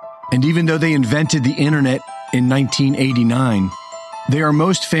 And even though they invented the internet in 1989, they are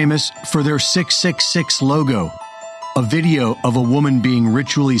most famous for their 666 logo, a video of a woman being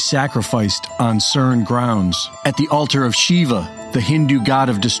ritually sacrificed on CERN grounds at the altar of Shiva, the Hindu god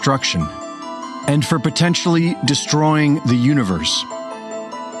of destruction, and for potentially destroying the universe.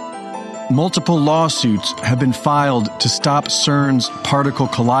 Multiple lawsuits have been filed to stop CERN's particle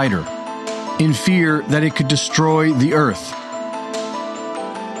collider in fear that it could destroy the Earth,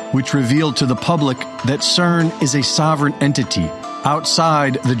 which revealed to the public that CERN is a sovereign entity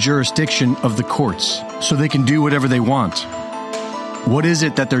outside the jurisdiction of the courts, so they can do whatever they want. What is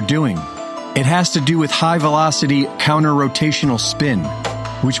it that they're doing? It has to do with high-velocity counter-rotational spin,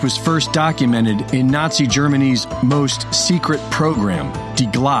 which was first documented in Nazi Germany's most secret program, Die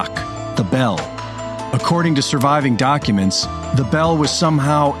Glocke, the bell. According to surviving documents, the bell was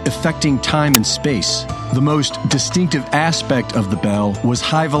somehow affecting time and space. The most distinctive aspect of the bell was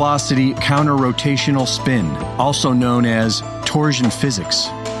high-velocity counter-rotational spin, also known as torsion physics.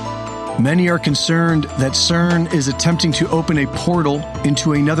 Many are concerned that CERN is attempting to open a portal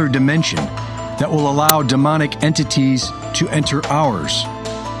into another dimension that will allow demonic entities to enter ours.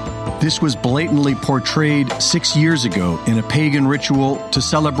 This was blatantly portrayed 6 years ago in a pagan ritual to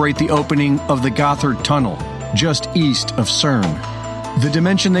celebrate the opening of the Gotthard Tunnel, just east of CERN. The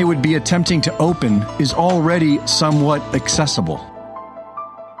dimension they would be attempting to open is already somewhat accessible.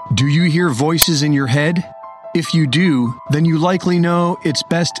 Do you hear voices in your head? If you do, then you likely know it's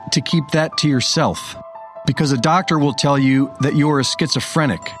best to keep that to yourself, because a doctor will tell you that you're a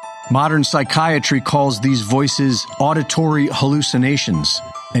schizophrenic. Modern psychiatry calls these voices auditory hallucinations.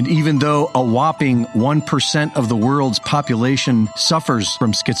 And even though a whopping 1% of the world's population suffers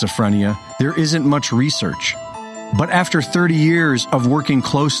from schizophrenia, there isn't much research. But after 30 years of working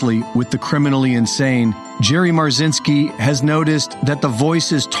closely with the criminally insane, Jerry Marzinski has noticed that the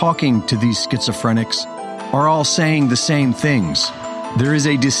voices talking to these schizophrenics are all saying the same things. There is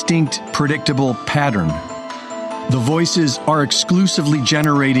a distinct, predictable pattern. The voices are exclusively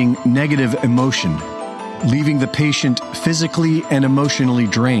generating negative emotion, leaving the patient physically and emotionally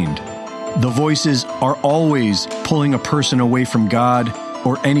drained. The voices are always pulling a person away from God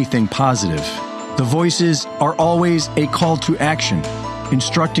or anything positive. The voices are always a call to action,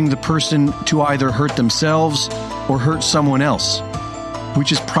 instructing the person to either hurt themselves or hurt someone else,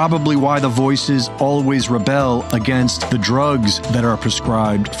 which is probably why the voices always rebel against the drugs that are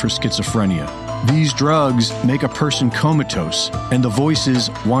prescribed for schizophrenia. These drugs make a person comatose, and the voices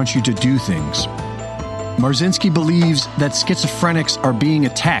want you to do things. Marzinski believes that schizophrenics are being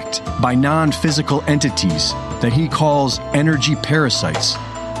attacked by non-physical entities that he calls energy parasites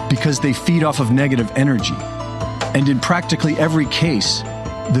because they feed off of negative energy. And in practically every case,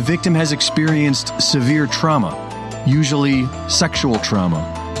 the victim has experienced severe trauma, usually sexual trauma,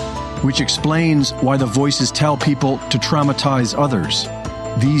 which explains why the voices tell people to traumatize others.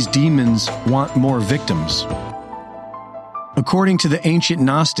 These demons want more victims. According to the ancient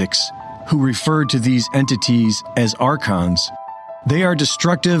Gnostics, who referred to these entities as archons, they are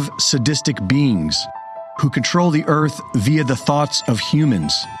destructive, sadistic beings who control the earth via the thoughts of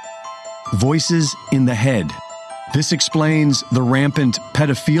humans. Voices in the head. This explains the rampant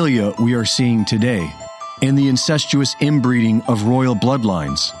pedophilia we are seeing today and the incestuous inbreeding of royal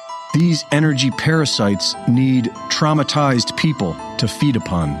bloodlines. These energy parasites need traumatized people to feed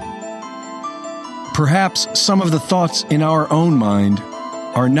upon. Perhaps some of the thoughts in our own mind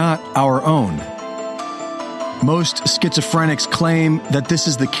are not our own. Most schizophrenics claim that this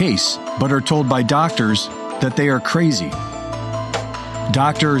is the case, but are told by doctors that they are crazy.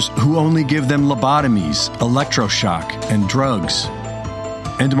 Doctors who only give them lobotomies, electroshock, and drugs.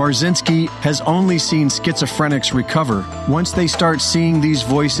 And Marzinski has only seen schizophrenics recover once they start seeing these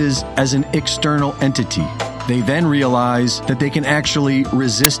voices as an external entity. They then realize that they can actually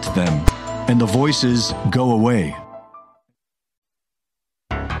resist them, and the voices go away.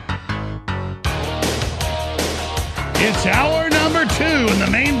 It's hour number 2, and the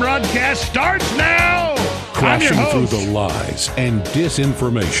main broadcast starts now. Crashing through the lies and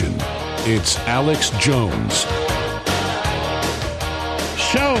disinformation, it's Alex Jones.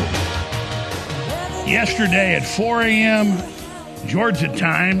 So, yesterday at 4 a.m. Georgia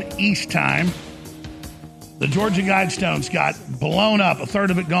time, East time, the Georgia Guidestones got blown up, a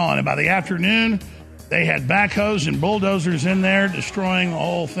third of it gone. And by the afternoon, they had backhoes and bulldozers in there destroying the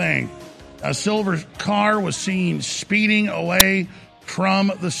whole thing. A silver car was seen speeding away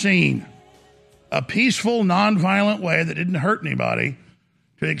from the scene. A peaceful, nonviolent way that didn't hurt anybody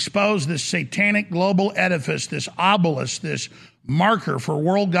to expose this satanic global edifice, this obelisk, this marker for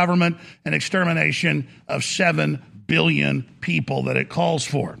world government and extermination of 7 billion people that it calls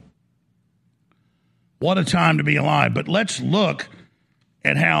for. What a time to be alive. But let's look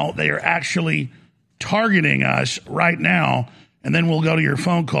at how they are actually targeting us right now, and then we'll go to your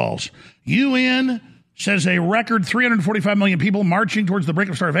phone calls. UN says a record 345 million people marching towards the brink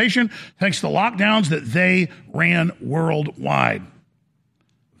of starvation thanks to the lockdowns that they ran worldwide.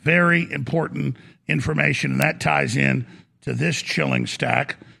 Very important information, and that ties in to this chilling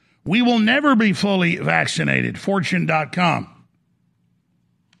stack. We will never be fully vaccinated. Fortune.com.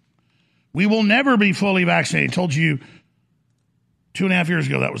 We will never be fully vaccinated. Told you 2.5 years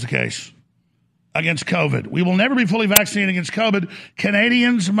ago that was the case. Against COVID. We will never be fully vaccinated against COVID.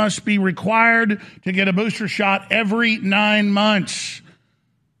 Canadians must be required to get a booster shot every 9 months.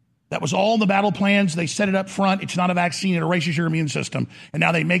 That was all in the battle plans. They set it up front. It's not a vaccine. It erases your immune system. And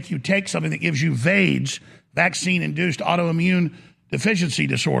now they make you take something that gives you VAIDS, vaccine-induced autoimmune deficiency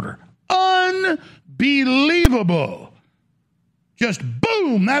disorder. Unbelievable. Just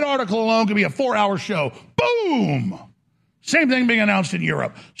boom. That article alone could be a 4-hour show. Boom. Same thing being announced in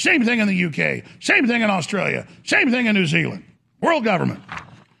Europe. Same thing in the UK. Same thing in Australia. Same thing in New Zealand. World government.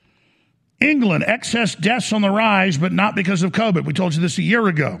 England, excess deaths on the rise, but not because of COVID. We told you this a year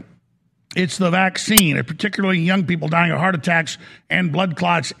ago. It's the vaccine, and particularly young people dying of heart attacks and blood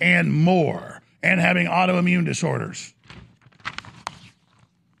clots and more, and having autoimmune disorders.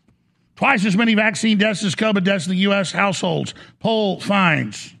 Twice as many vaccine deaths as COVID deaths in the U.S. households. Poll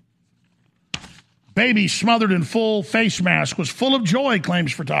finds. Baby smothered in full face mask was full of joy,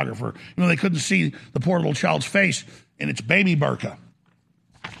 claims photographer. You know, they couldn't see the poor little child's face in its baby burqa.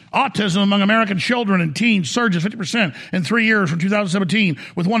 Autism among American children and teens surges 50% in 3 years from 2017,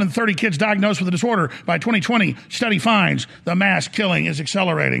 with 1 in 30 kids diagnosed with the disorder. By 2020, study finds the mass killing is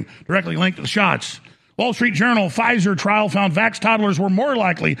accelerating, directly linked to the shots. Wall Street Journal, Pfizer trial found vax toddlers were more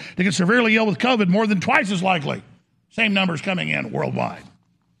likely to get severely ill with COVID, more than twice as likely. Same numbers coming in worldwide.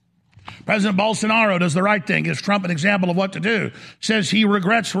 President Bolsonaro does the right thing, gives Trump an example of what to do, says he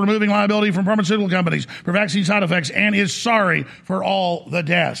regrets removing liability from pharmaceutical companies for vaccine side effects, and is sorry for all the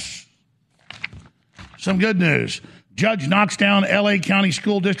deaths. Some good news. Judge knocks down L.A. County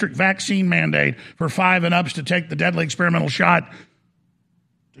School District vaccine mandate for 5 and ups to take the deadly experimental shot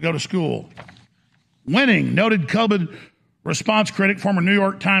to go to school. Winning, noted COVID response critic, former New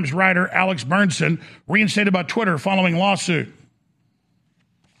York Times writer Alex Bernstein, reinstated by Twitter following lawsuit.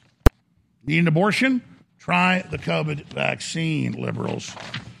 Need an abortion? Try the COVID vaccine, liberals.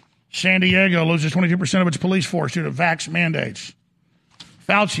 San Diego loses 22% of its police force due to vax mandates.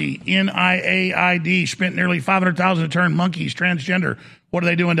 Fauci, NIAID, spent nearly $500,000 to turn monkeys transgender. What are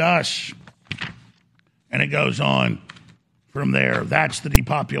they doing to us? And it goes on from there. That's the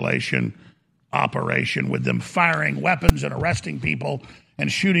depopulation operation, with them firing weapons and arresting people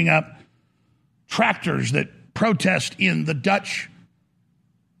and shooting up tractors that protest in the Dutch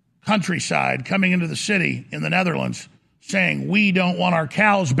countryside, coming into the city in the Netherlands, saying we don't want our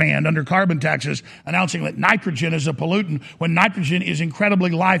cows banned under carbon taxes, announcing that nitrogen is a pollutant when nitrogen is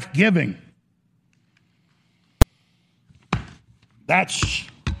incredibly life-giving. That's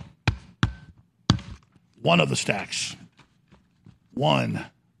one of the stacks. One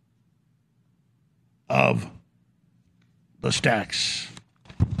of the stacks.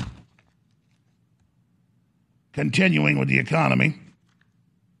 Continuing with the economy.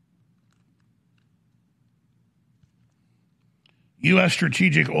 U.S.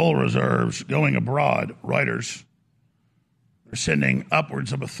 strategic oil reserves going abroad, Reuters. They're sending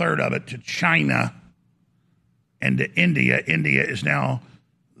upwards of a third of it to China and to India. India is now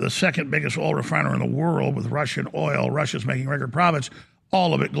the second biggest oil refiner in the world with Russian oil. Russia's making record profits,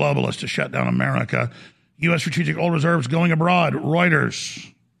 all of it globalist to shut down America. U.S. strategic oil reserves going abroad,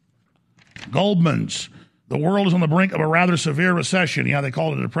 Reuters. Goldman's. The world is on the brink of a rather severe recession. Yeah, they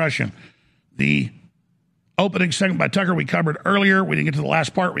call it a depression. The opening segment by Tucker we covered earlier. We didn't get to the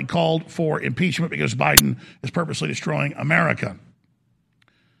last part. We called for impeachment because Biden is purposely destroying America.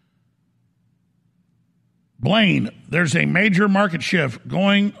 Blaine, there's a major market shift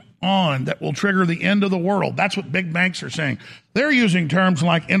going on that will trigger the end of the world. That's what big banks are saying. They're using terms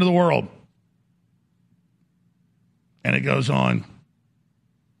like end of the world. And it goes on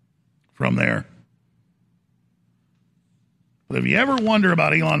from there. But if you ever wonder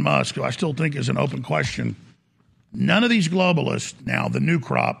about Elon Musk, who I still think is an open question, none of these globalists now, the new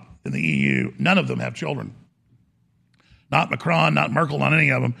crop in the EU, none of them have children. Not Macron, not Merkel, not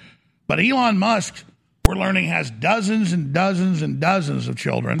any of them. But Elon Musk, we're learning, has dozens and dozens and dozens of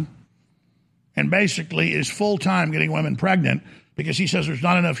children, and basically is full-time getting women pregnant because he says there's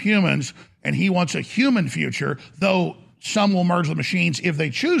not enough humans, and he wants a human future, though some will merge with machines if they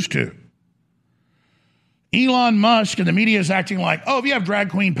choose to. Elon Musk and the media is acting like, oh, if you have drag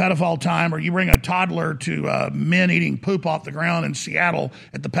queen pedophile time, or you bring a toddler to men eating poop off the ground in Seattle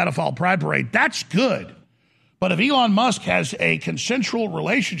at the pedophile pride parade, that's good. But if Elon Musk has a consensual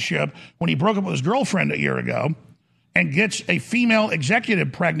relationship when he broke up with his girlfriend a year ago and gets a female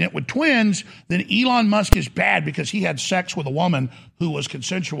executive pregnant with twins, then Elon Musk is bad because he had sex with a woman who was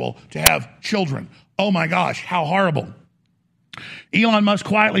consensual to have children. Oh my gosh, how horrible. Elon Musk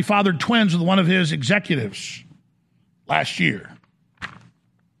quietly fathered twins with one of his executives last year.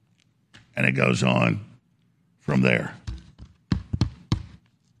 And it goes on from there.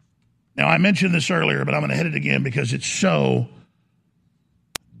 Now, I mentioned this earlier, but I'm going to hit it again because it's so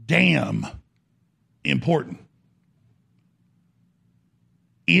damn important.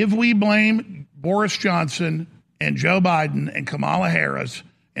 If we blame Boris Johnson and Joe Biden and Kamala Harris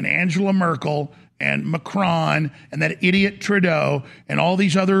and Angela Merkel and Macron and that idiot Trudeau and all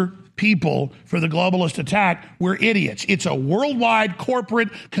these other people for the globalist attack, we're idiots. It's a worldwide corporate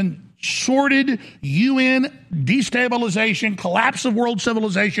consorted UN destabilization, collapse of world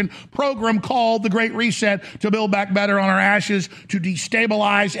civilization program called the Great Reset to build back better on our ashes, to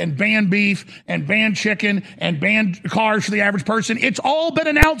destabilize and ban beef and ban chicken and ban cars for the average person. It's all been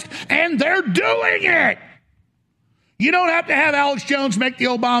announced and they're doing it. You don't have to have Alex Jones make the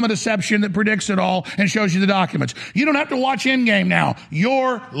Obama deception that predicts it all and shows you the documents. You don't have to watch Endgame now.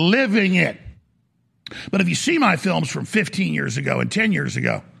 You're living it. But if you see my films from 15 years ago and 10 years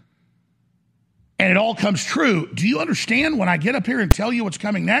ago, and it all comes true, do you understand when I get up here and tell you what's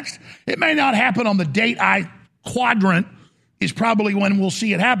coming next? It may not happen on the date quadrant is probably when we'll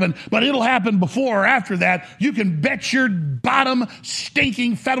see it happen, but it'll happen before or after that. You can bet your bottom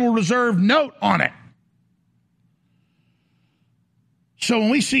stinking Federal Reserve note on it. So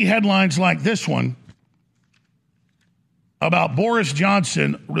when we see headlines like this one about Boris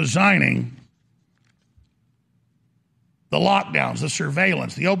Johnson resigning the lockdowns, the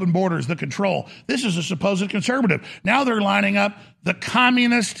surveillance, the open borders, the control. This is a supposed conservative. Now they're lining up the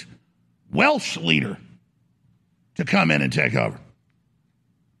communist Welsh leader to come in and take over.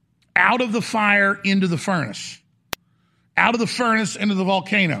 Out of the fire into the furnace. Out of the furnace into the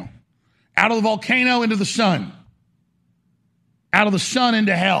volcano. Out of the volcano into the sun. Out of the sun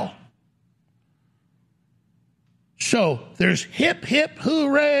into hell. So there's hip, hip,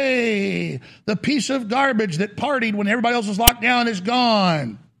 hooray. The piece of garbage that partied when everybody else was locked down is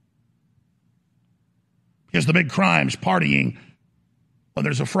gone. Because the big crime's partying when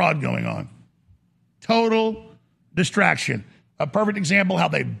there's a fraud going on. Total distraction. A perfect example how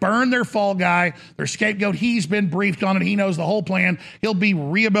they burn their fall guy, their scapegoat. He's been briefed on it. He knows the whole plan. He'll be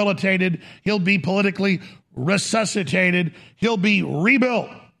rehabilitated. He'll be politically resuscitated. He'll be rebuilt.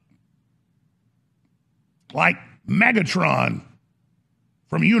 Like Megatron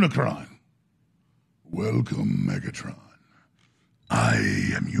from Unicron. Welcome, Megatron. I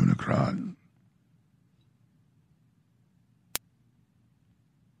am Unicron.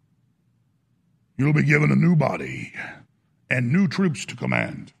 You'll be given a new body and new troops to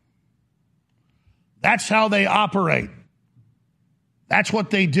command. That's how they operate. That's what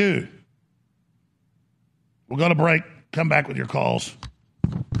they do. We'll go to break, come back with your calls.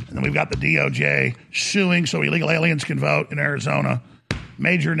 And then we've got the DOJ suing so illegal aliens can vote in Arizona.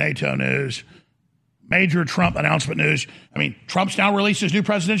 Major NATO news. Major Trump announcement news. I mean, Trump's now released his new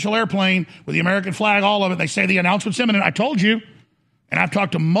presidential airplane with the American flag, all of it. They say the announcement's imminent. I told you. And I've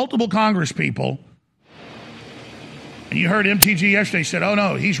talked to multiple Congress people. And you heard MTG yesterday said, oh,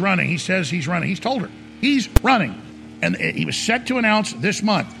 no, he's running. He says he's running. He's told her. He's running. And he was set to announce this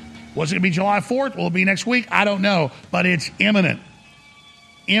month. Was it going to be July 4th? Will it be next week? I don't know. But it's imminent.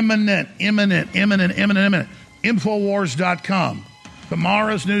 Imminent. Infowars.com.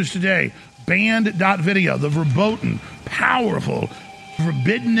 Tomorrow's news today. Banned.video. The verboten, powerful,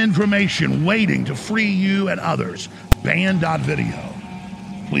 forbidden information waiting to free you and others. Banned.video.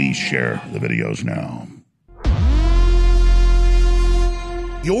 Please share the videos now.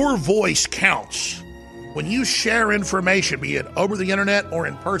 Your voice counts. When you share information, be it over the internet or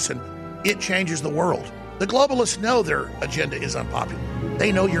in person, it changes the world. The globalists know their agenda is unpopular.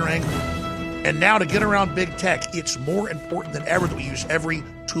 They know you're angry. And now to get around big tech, it's more important than ever that we use every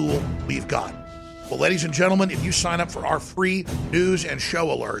tool we've got. Well, ladies and gentlemen, if you sign up for our free news and show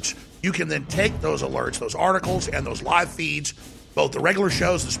alerts, you can then take those alerts, those articles, and those live feeds, both the regular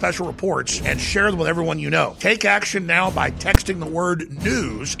shows, the special reports, and share them with everyone you know. Take action now by texting the word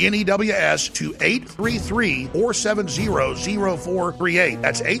NEWS, N-E-W-S, to 833-470-0438.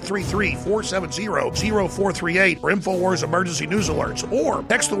 That's 833-470-0438 for InfoWars Emergency News Alerts. Or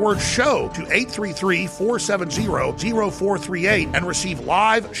text the word SHOW to 833-470-0438 and receive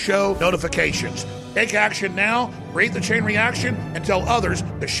live show notifications. Take action now, create the chain reaction, and tell others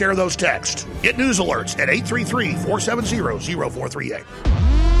to share those texts. Get news alerts at 833-470-0438.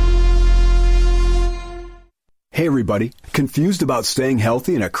 Hey everybody, confused about staying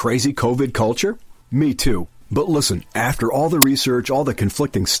healthy in a crazy COVID culture? Me too. But listen, after all the research, all the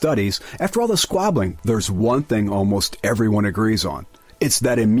conflicting studies, after all the squabbling, there's one thing almost everyone agrees on. It's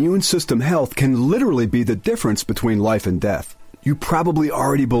that immune system health can literally be the difference between life and death. You probably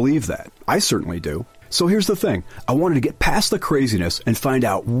already believe that. I certainly do. So here's the thing. I wanted to get past the craziness and find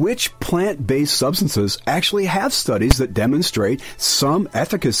out which plant-based substances actually have studies that demonstrate some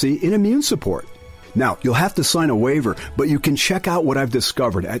efficacy in immune support. Now, you'll have to sign a waiver, but you can check out what I've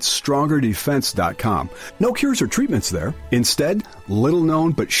discovered at StrongerDefense.com. No cures or treatments there. Instead,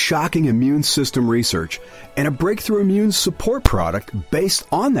 little-known but shocking immune system research and a breakthrough immune support product based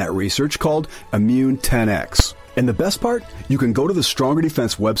on that research called Immune 10X. And the best part? You can go to the Stronger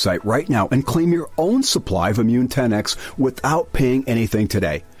Defense website right now and claim your own supply of Immune 10X without paying anything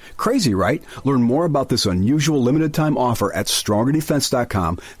today. Crazy, right? Learn more about this unusual limited-time offer at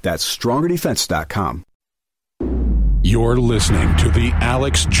StrongerDefense.com. That's StrongerDefense.com. You're listening to The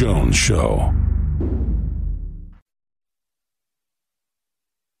Alex Jones Show.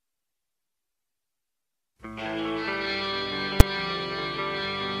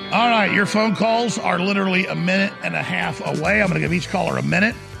 All right, your phone calls are literally a minute and a half away. I'm going to give each caller a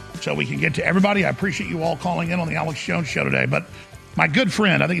minute so we can get to everybody. I appreciate you all calling in on the Alex Jones Show today. But my good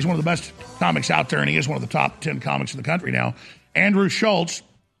friend, I think he's one of the best comics out there, and he is one of the top 10 comics in the country now, Andrew Schulz,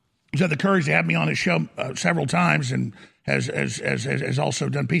 who's had the courage to have me on his show several times and has also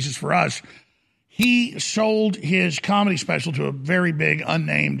done pieces for us. He sold his comedy special to a very big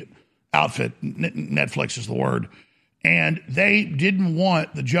unnamed outfit. Netflix is the word. And they didn't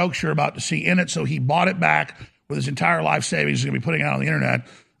want the jokes you're about to see in it, so he bought it back with his entire life savings he's going to be putting out on the internet.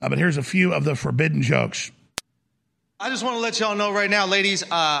 But here's a few of the forbidden jokes. I just want to let y'all know right now, ladies,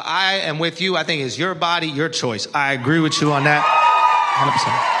 I am with you. I think it's your body, your choice. I agree with you on that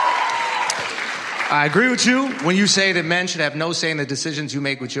 100%. I agree with you when you say that men should have no say in the decisions you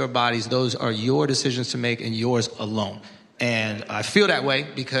make with your bodies. Those are your decisions to make and yours alone. And I feel that way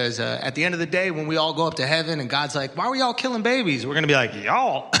because at the end of the day, when we all go up to heaven and God's like, why were y'all killing babies? We're going to be like,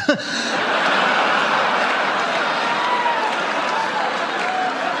 y'all.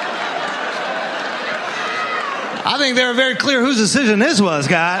 I think they were very clear whose decision this was,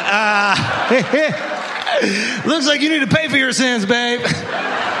 God. Looks like you need to pay for your sins, babe.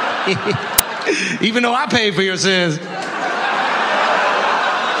 Even though I paid for your sins.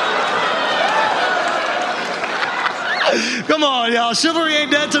 Come on, y'all. Chivalry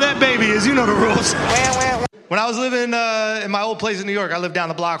ain't dead till that baby is. You know the rules. When I was living in my old place in New York, I lived down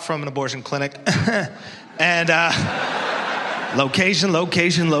the block from an abortion clinic. And location.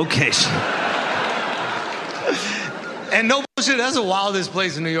 And no bullshit, that's the wildest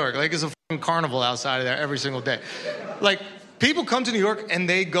place in New York. Like, it's a fucking carnival outside of there every single day. Like, people come to New York and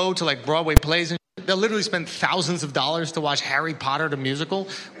they go to, like, Broadway plays and shit. They'll literally spend thousands of dollars to watch Harry Potter the musical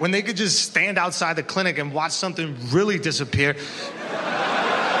when they could just stand outside the clinic and watch something really disappear.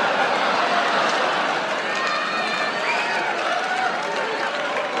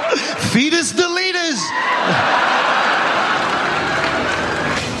 Fetus deletus.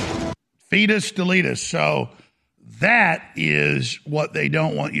 Fetus deletus. So that is what they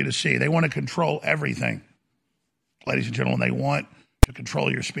don't want you to see. They want to control everything. Ladies and gentlemen, they want to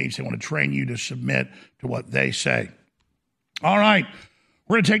control your speech. They want to train you to submit to what they say. All right.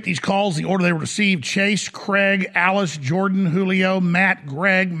 We're going to take these calls, the order they were received. Chase, Craig, Alice, Jordan, Julio, Matt,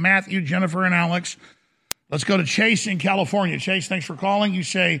 Greg, Matthew, Jennifer, and Alex. Let's go to Chase in California. Chase, thanks for calling. You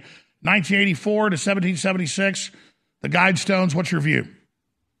say 1984 to 1776. The Guidestones, what's your view?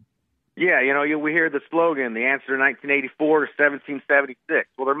 Yeah, we hear the slogan, the answer to 1984 to 1776.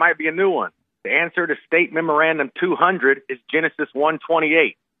 Well, there might be a new one. The answer to State Memorandum 200 is Genesis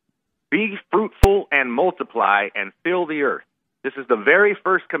 1:28. Be fruitful and multiply and fill the earth. This is the very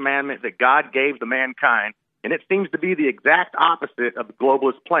first commandment that God gave to mankind, and it seems to be the exact opposite of the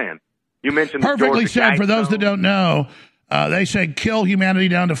globalist plan. You mentioned perfectly said. For those that don't know, they said kill humanity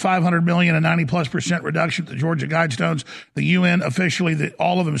down to 500 million, a 90+% reduction to the Georgia Guidestones. The UN officially,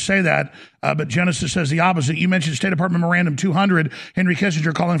 all of them say that, but Genesis says the opposite. You mentioned State Department Memorandum 200, Henry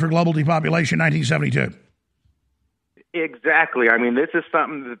Kissinger calling for global depopulation, 1972. Exactly. I mean, this is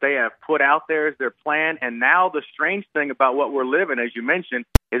something that they have put out there as their plan, and now the strange thing about what we're living, as you mentioned,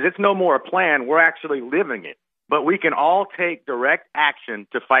 is it's no more a plan. We're actually living it. But we can all take direct action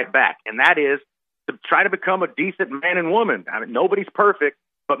to fight back, and that is to try to become a decent man and woman. I mean, nobody's perfect,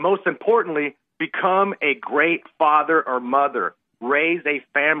 but most importantly, become a great father or mother, raise a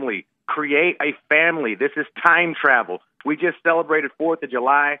family, create a family. This is time travel. We just celebrated 4th of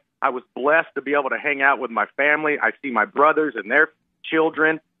July. I was blessed to be able to hang out with my family. I see my brothers and their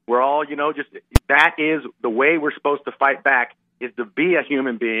children. We're all, that is the way we're supposed to fight back, is to be a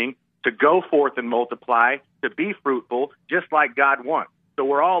human being, to go forth and multiply, to be fruitful, just like God wants. So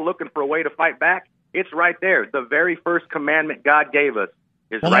we're all looking for a way to fight back. It's right there. The very first commandment God gave us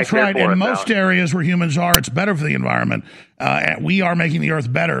is well, right that's there right. for In us, most areas where humans are, it's better for the environment. We are making the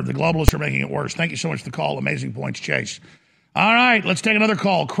earth better. The globalists are making it worse. Thank you so much for the call. Amazing points, Chase. All right, let's take another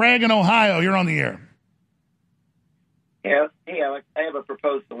call. Craig in Ohio, you're on the air. Yeah. Hey, Alex, I have a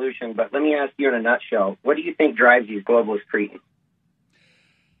proposed solution, but let me ask you in a nutshell. What do you think drives these globalist cretins?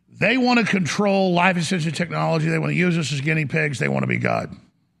 They want to control life-extensive technology. They want to use us as guinea pigs. They want to be God.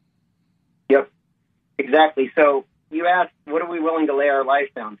 Yep, exactly. So you asked, what are we willing to lay our life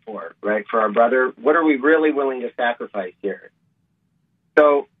down for, right, for our brother? What are we really willing to sacrifice here?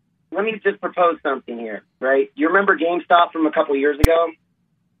 So let me just propose something here, right? You remember GameStop from a couple years ago?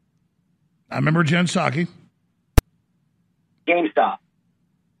 I remember Jen Psaki. GameStop.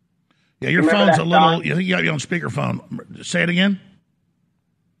 Yeah, your phone's a little, you think you got you on speakerphone. Say it again.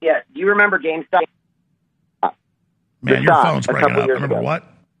 Yeah, do you remember GameStop? Man, your phone's breaking up. Remember what?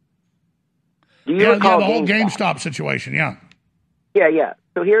 Do you recall the whole GameStop? GameStop situation, yeah. Yeah.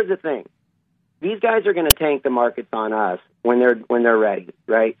 So here's the thing. These guys are going to tank the markets on us when they're ready,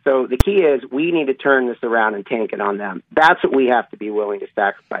 right? So the key is we need to turn this around and tank it on them. That's what we have to be willing to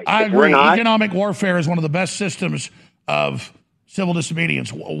sacrifice. I agree. Economic warfare is one of the best systems of civil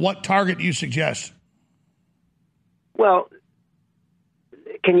disobedience. What target do you suggest? Well,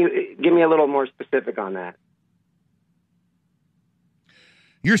 can you give me a little more specific on that?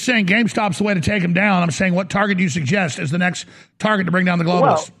 You're saying GameStop's the way to take them down. I'm saying what target do you suggest as the next target to bring down the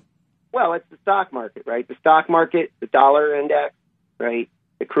globalists? Well, it's the stock market, right? The stock market, the dollar index, right?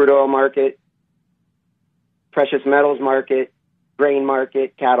 The crude oil market. precious metals market, grain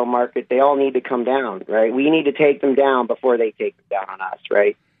market, cattle market, they all need to come down, right? We need to take them down before they take them down on us,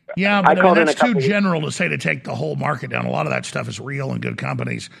 right? Yeah, but I mean, that's too general to say to take the whole market down. A lot of that stuff is real and good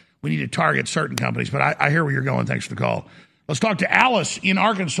companies. We need to target certain companies, but I hear where you're going. Thanks for the call. Let's talk to Alice in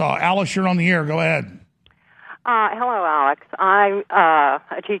Arkansas. Alice, you're on the air. Go ahead. Hello, Alex. I'm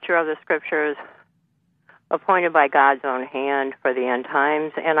a teacher of the Scriptures, appointed by God's own hand for the end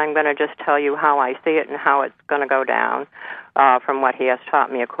times, and I'm going to just tell you how I see it and how it's going to go down from what he has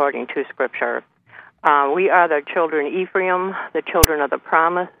taught me according to Scripture. We are the children of Ephraim, the children of the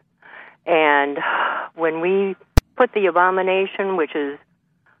promise, and when we put the abomination, which is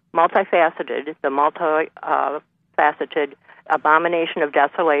multifaceted, the multifaceted abomination of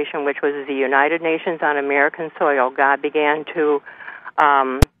desolation, which was the United Nations on American soil, God began to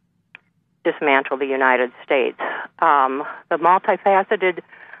dismantle the United States. The multifaceted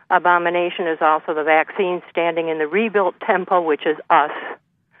abomination is also the vaccine standing in the rebuilt temple, which is us,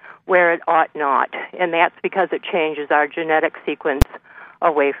 where it ought not. And that's because it changes our genetic sequence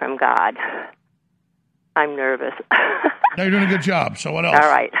away from God. I'm nervous. No, you're doing a good job. So what else? All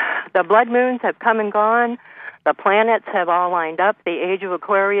right. The blood moons have come and gone. The planets have all lined up. The age of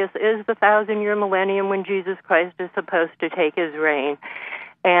Aquarius is the 1,000-year millennium when Jesus Christ is supposed to take his reign.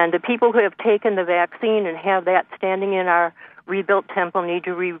 And the people who have taken the vaccine and have that standing in our rebuilt temple need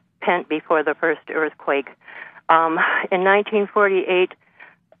to repent before the first earthquake. In 1948,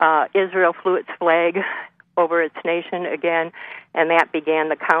 Israel flew its flag over its nation again, and that began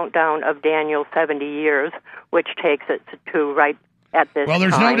the countdown of Daniel's 70 years, which takes it to right at this time. Well,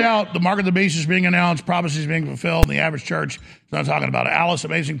 there's no doubt the mark of the beast is being announced, prophecies being fulfilled, and the average church is not talking about it. Alice,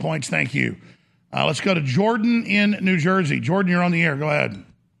 amazing points. Thank you. Let's go to Jordan in New Jersey. Jordan, you're on the air. Go ahead.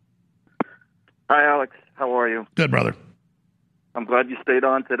 Hi, Alex. How are you? Good, brother. I'm glad you stayed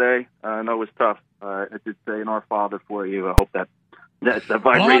on today. I know it was tough. I did say an Our Father for you. I hope that vibrated.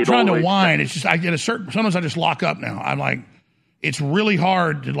 Well, I'm not trying to always. whine. It's just I get sometimes I just lock up now. I'm like, it's really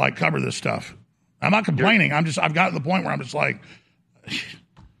hard to like cover this stuff. I'm not complaining. I've gotten to the point where I'm just like,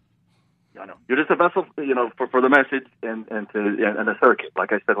 I know. You're just a vessel, for the message and the circuit,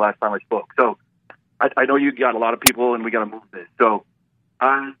 like I said last time I spoke. So I know you got a lot of people, and we got to move this. So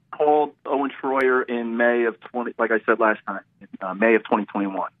I called Owen Schroyer in May of like I said last time, May of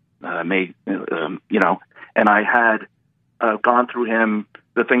 2021. And I had gone through him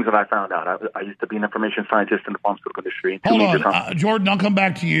the things that I found out. I used to be an information scientist in the pharmaceutical industry. Hold on, Jordan, I'll come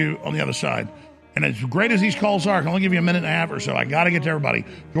back to you on the other side. And as great as these calls are, I can only give you a minute and a half or so. I got to get to everybody.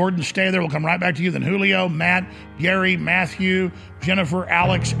 Jordan, stay there. We'll come right back to you. Then Julio, Matt, Gary, Matthew, Jennifer,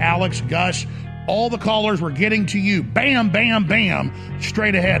 Alex, Gus. All the callers, we're getting to you. Bam, bam, bam,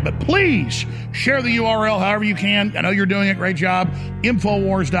 straight ahead. But please share the URL however you can. I know you're doing a great job.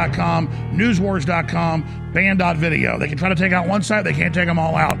 Infowars.com, newswars.com, band.video. They can try to take out one site. They can't take them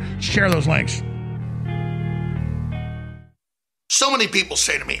all out. Share those links. So many people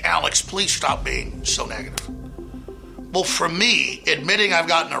say to me, Alex, please stop being so negative. Well, for me, admitting I've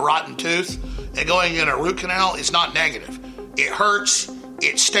gotten a rotten tooth and going in a root canal is not negative. It hurts.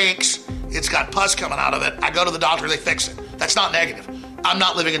 It stinks. It's got pus coming out of it. I go to the doctor, they fix it. That's not negative. I'm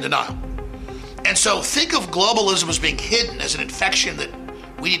not living in denial. And so think of globalism as being hidden as an infection that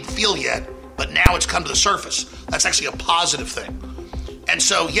we didn't feel yet, but now it's come to the surface. That's actually a positive thing. And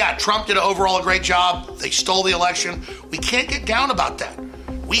so, yeah, Trump did overall a great job. They stole the election. We can't get down about that.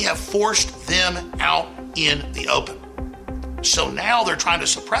 We have forced them out in the open. So now they're trying to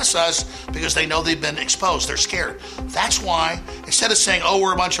suppress us because they know they've been exposed. They're scared. That's why, instead of saying, oh,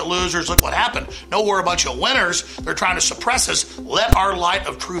 we're a bunch of losers, look what happened. No, we're a bunch of winners. They're trying to suppress us. Let our light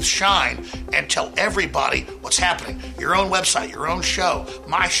of truth shine and tell everybody what's happening. Your own website, your own show,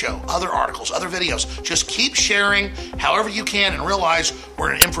 my show, other articles, other videos. Just keep sharing however you can and realize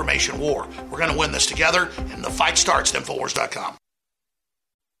we're in an information war. We're going to win this together, and the fight starts at Infowars.com.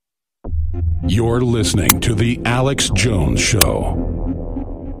 You're listening to The Alex Jones Show.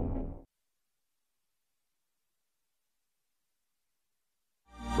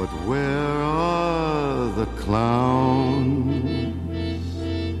 But where are the clowns?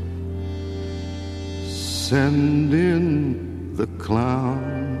 Send in the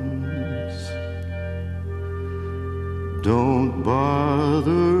clowns. Don't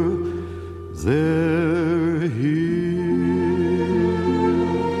bother, they're here.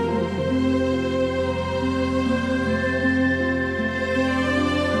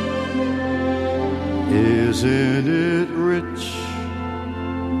 Isn't it rich?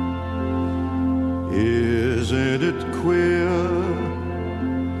 Isn't it queer?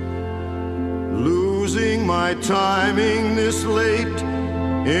 Losing my timing this late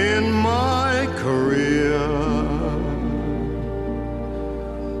in my career.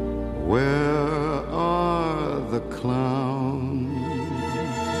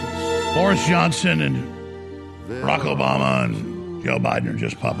 Boris Johnson and Barack Obama and Joe Biden are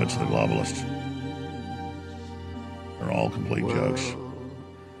just puppets of the globalists. They're all complete jokes.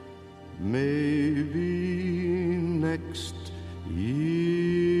 Maybe next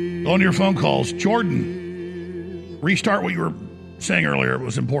year. Go on to your phone calls. Jordan, restart what you were saying earlier. It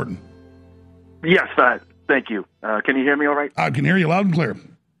was important. Yes, thank you. Can you hear me all right? I can hear you loud and clear.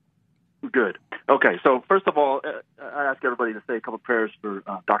 Good. Okay, so first of all, I ask everybody to say a couple of prayers for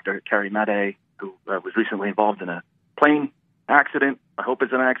Dr. Carrie Madej, who was recently involved in a plane accident. I hope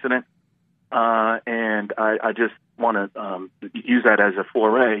it's an accident. And I just want to use that as a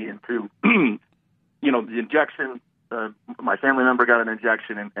foray into, the injection. My family member got an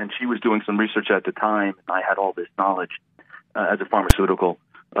injection, and she was doing some research at the time. I had all this knowledge as a pharmaceutical,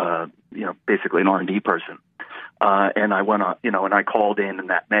 basically an R&D person. And I went on, and I called in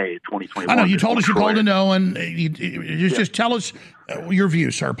that May 2021. I know, you told us you called to know, and just tell us your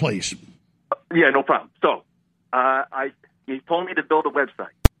view, sir, please. Yeah, no problem. So he told me to build a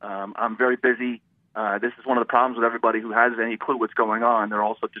website. I'm very busy. This is one of the problems with everybody who has any clue what's going on. They're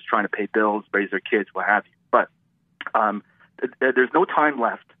also just trying to pay bills, raise their kids, what have you. But there's no time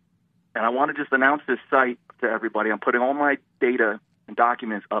left, and I want to just announce this site to everybody. I'm putting all my data and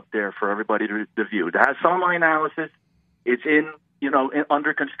documents up there for everybody to view. It has some of my analysis. It's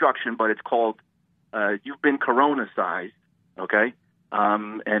under construction, but it's called You've Been Corona-Sized, okay?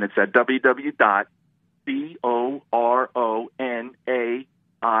 And it's at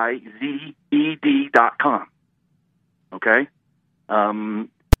www.CORONAIZED.com, okay? And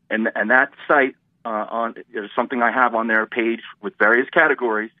that site there's something I have on their page with various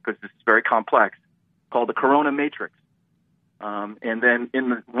categories, because this is very complex, called the Corona Matrix. And then in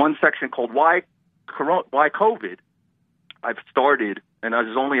the one section called Why COVID, I've started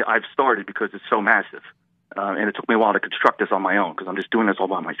because it's so massive. And it took me a while to construct this on my own, because I'm just doing this all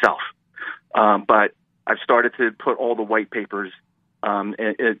by myself. But I've started to put all the white papers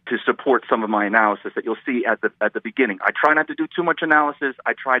to support some of my analysis that you'll see at the beginning. I try not to do too much analysis.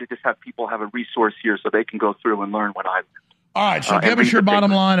 I try to just have people have a resource here so they can go through and learn what I've learned. All right, so give us your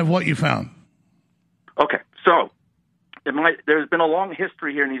bottom line of what you found. Okay, so there's been a long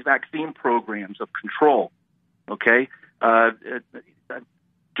history here in these vaccine programs of control, okay?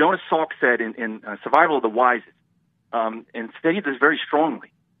 Jonas Salk said in Survival of the Wisest, and stated this very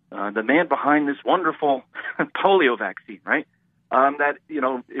strongly, the man behind this wonderful polio vaccine, right? That,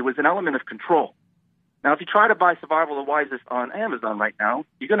 it was an element of control. Now, if you try to buy Survival of the Wisest on Amazon right now,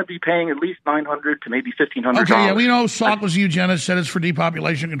 you're going to be paying at least $900 to maybe $1,500. Okay, yeah, we know Salk was a eugenist, said it's for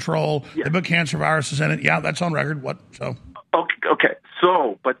depopulation control. Yeah. They put cancer viruses in it. Yeah, that's on record. What? So. Okay.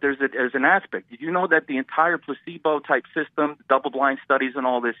 So, but there's an aspect. Did you know that the entire placebo-type system, double-blind studies and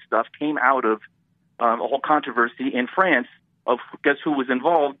all this stuff came out of a whole controversy in France of, guess who was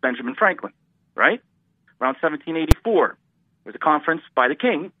involved? Benjamin Franklin, right? Around 1784. There was a conference by the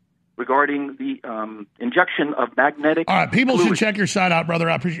king regarding the injection of magnetic All right, people fluid. should check your site out, brother.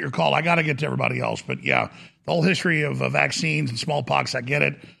 I appreciate your call. I got to get to everybody else. But, yeah, the whole history of vaccines and smallpox, I get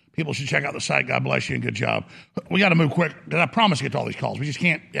it. People should check out the site. God bless you and good job. We got to move quick, because I promise to get to all these calls. We just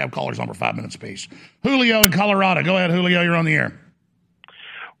can't have callers on for 5 minutes apiece. Julio in Colorado. Go ahead, Julio. You're on the air.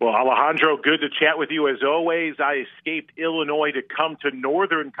 Well, Alejandro, good to chat with you as always. I escaped Illinois to come to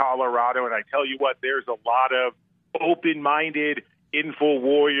northern Colorado, and I tell you what, there's a lot of open-minded info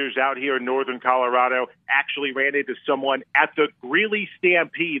warriors out here in northern Colorado. Actually ran into someone at the Greeley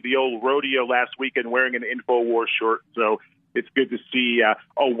Stampede, the old rodeo last weekend, wearing an InfoWars shirt. So it's good to see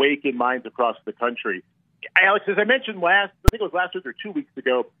awakened minds across the country. Alex, as I mentioned I think it was last week or 2 weeks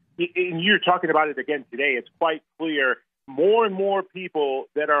ago, and you're talking about it again today, it's quite clear more and more people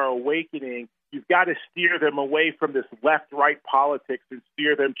that are awakening, you've got to steer them away from this left-right politics and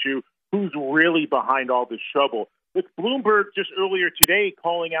steer them to who's really behind all this trouble. With Bloomberg just earlier today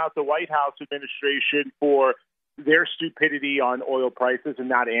calling out the White House administration for their stupidity on oil prices and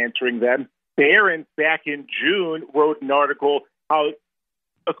not answering them. Barron, back in June, wrote an article how,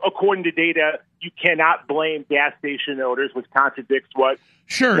 according to data, you cannot blame gas station owners, which contradicts what...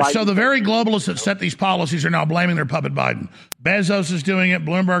 Sure. So the very globalists that set these policies are now blaming their puppet Biden. Bezos is doing it.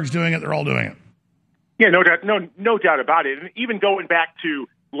 Bloomberg's doing it. They're all doing it. Yeah, no doubt about it. And even going back to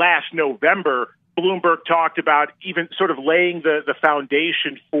last November, Bloomberg talked about even sort of laying the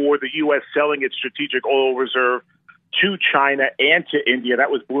foundation for the U.S. selling its strategic oil reserve to China and to India.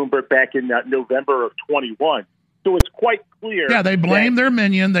 That was Bloomberg back in November of 21. So it's quite clear. Yeah, they blame their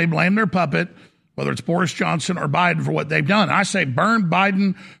minion. They blame their puppet, whether it's Boris Johnson or Biden, for what they've done. I say burn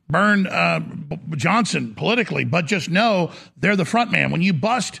Biden, burn Johnson politically, but just know they're the front man. When you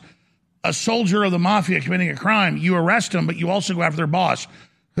bust a soldier of the mafia committing a crime, you arrest him, but you also go after their boss.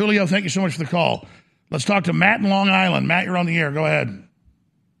 Julio, thank you so much for the call. Let's talk to Matt in Long Island. Matt, you're on the air. Go ahead.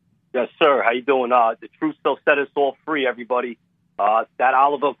 Yes, sir. How you doing? The truth still set us all free, everybody. That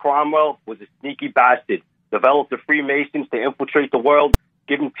Oliver Cromwell was a sneaky bastard. Developed the Freemasons to infiltrate the world,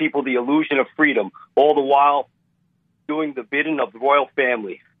 giving people the illusion of freedom, all the while doing the bidding of the royal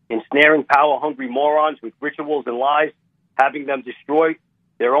family, ensnaring power-hungry morons with rituals and lies, having them destroy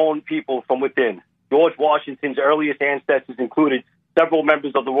their own people from within. George Washington's earliest ancestors included several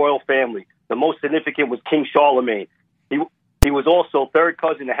members of the royal family. The most significant was King Charlemagne. He was also third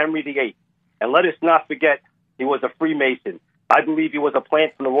cousin to Henry VIII. And let us not forget, he was a Freemason. I believe he was a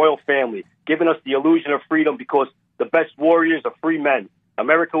plant from the royal family, giving us the illusion of freedom because the best warriors are free men.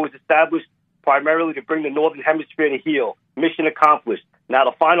 America was established primarily to bring the Northern Hemisphere to heal. Mission accomplished. Now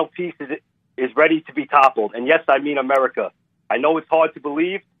the final piece is ready to be toppled. And yes, I mean America. I know it's hard to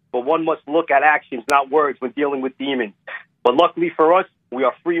believe, but one must look at actions, not words, when dealing with demons. But luckily for us, we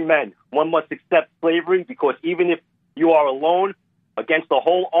are free men. One must accept slavery because even if you are alone against a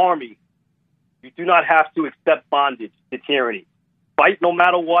whole army, you do not have to accept bondage to tyranny. Fight no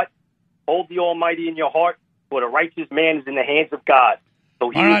matter what. Hold the Almighty in your heart, for the righteous man is in the hands of God. So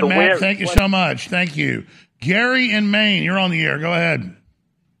he All right, is aware. Matt, thank you so much. Thank you. Gary in Maine, you're on the air. Go ahead.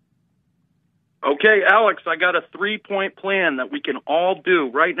 Okay, Alex, I got a 3-point plan that we can all do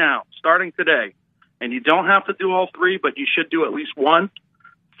right now, starting today. And you don't have to do all 3, but you should do at least one.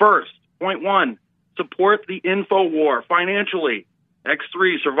 First, point 1, support the info war financially.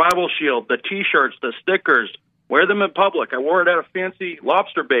 X3, Survival Shield, the T-shirts, the stickers. Wear them in public. I wore it at a fancy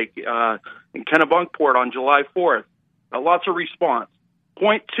lobster bake in Kennebunkport on July 4th. Lots of response.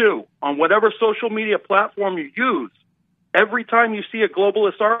 Point 2, on whatever social media platform you use, every time you see a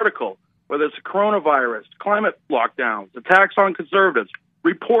globalist article, whether it's a coronavirus, climate lockdowns, attacks on conservatives,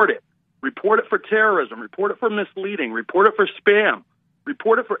 report it. Report it for terrorism. Report it for misleading. Report it for spam.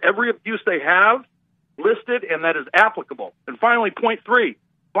 Report it for every abuse they have listed and that is applicable. And finally, point 3,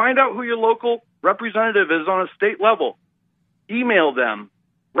 find out who your local representative is on a state level. Email them,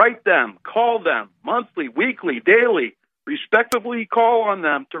 write them, call them, monthly, weekly, daily. Respectively call on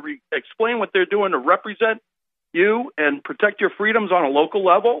them to explain what they're doing to represent you and protect your freedoms on a local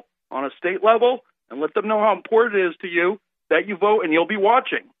level, on a state level, and let them know how important it is to you that you vote and you'll be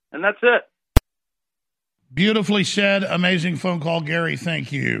watching. And that's it. Beautifully said. Amazing phone call, Gary.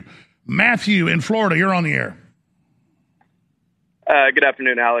 Thank you. Matthew in Florida, you're on the air. Good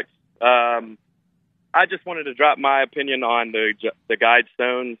afternoon, Alex. I just wanted to drop my opinion on the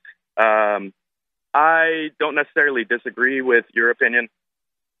Guidestones. I don't necessarily disagree with your opinion,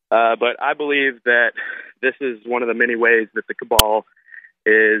 but I believe that this is one of the many ways that the cabal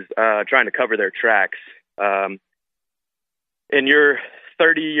is trying to cover their tracks. In your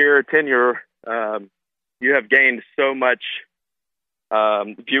 30-year tenure, you have gained so much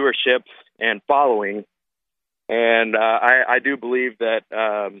viewership and following, and I do believe that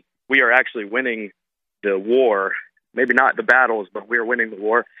we are actually winning the war. Maybe not the battles, but we're winning the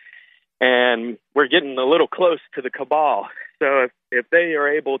war. And we're getting a little close to the cabal. So if they are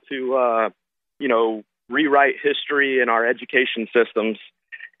able to, rewrite history in our education systems,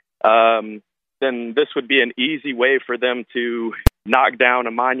 then this would be an easy way for them to knock down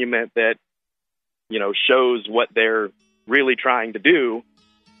a monument that, shows what they're really trying to do.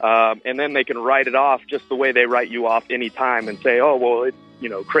 And then they can write it off just the way they write you off any time and say, oh, well, it's,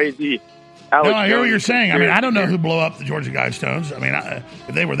 crazy. Alex No, I hear what Jones you're saying. I mean, I don't know who blew up the Georgia Guidestones. I mean,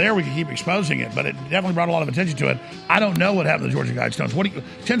 if they were there, we could keep exposing it, but it definitely brought a lot of attention to it. I don't know what happened to the Georgia Guidestones.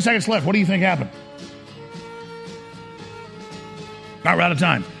 10 seconds left. What do you think happened? All right, we're out of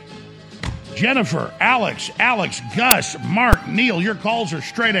time. Jennifer, Alex, Gus, Mark, Neil, your calls are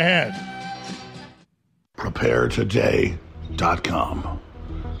straight ahead. PrepareToday.com.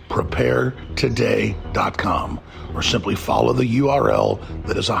 PrepareToday.com. Or simply follow the URL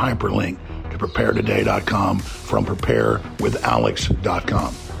that is a hyperlink to PrepareToday.com from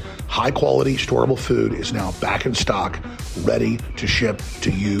PrepareWithAlex.com. High-quality, storable food is now back in stock, ready to ship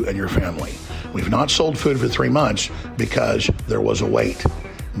to you and your family. We've not sold food for 3 months because there was a wait.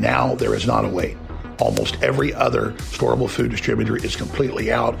 Now there is not a wait. Almost every other storable food distributor is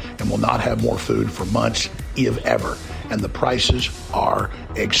completely out and will not have more food for months, if ever. And the prices are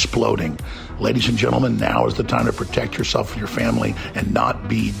exploding. Ladies and gentlemen, now is the time to protect yourself and your family and not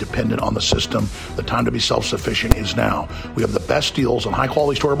be dependent on the system. The time to be self-sufficient is now. We have the best deals on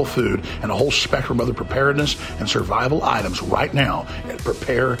high-quality storable food and a whole spectrum of other preparedness and survival items right now at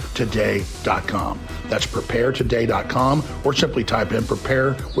PrepareToday.com. That's PrepareToday.com, or simply type in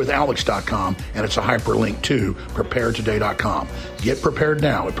PrepareWithAlex.com, and it's a hyperlink to PrepareToday.com. Get prepared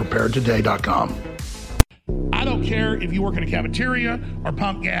now at PrepareToday.com. I don't care if you work in a cafeteria or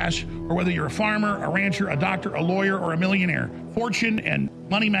pump gas, or whether you're a farmer, a rancher, a doctor, a lawyer, or a millionaire. Fortune and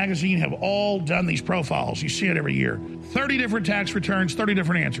Money Magazine have all done these profiles. You see it every year. 30 different tax returns, 30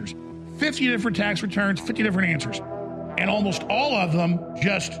 different answers. 50 different tax returns, 50 different answers. And almost all of them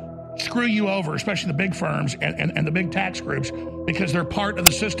just screw you over, especially the big firms and the big tax groups, because they're part of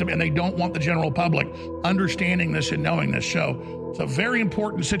the system and they don't want the general public understanding this and knowing this. So it's a very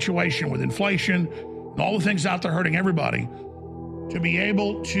important situation with inflation and all the things out there hurting everybody, to be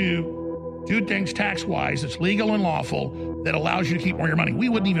able to do things tax-wise that's legal and lawful that allows you to keep more of your money. We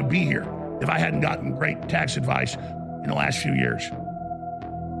wouldn't even be here if I hadn't gotten great tax advice in the last few years.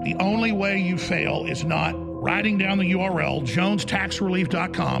 The only way you fail is not writing down the URL,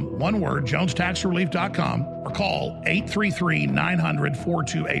 jonestaxrelief.com, one word, jonestaxrelief.com, or call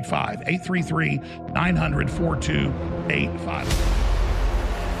 833-900-4285, 833-900-4285.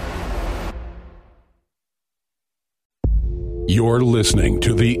 You're listening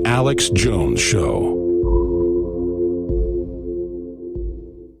to The Alex Jones Show.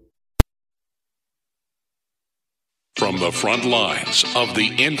 From the front lines of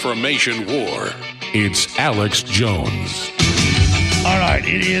the information war, it's Alex Jones. All right,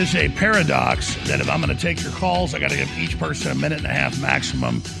 it is a paradox that if I'm going to take your calls, I got to give each person a minute and a half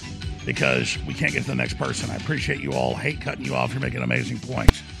maximum, because we can't get to the next person. I appreciate you all. Hate cutting you off. You're making amazing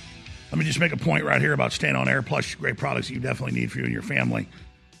points. Let me just make a point right here about staying on air, plus great products that you definitely need for you and your family.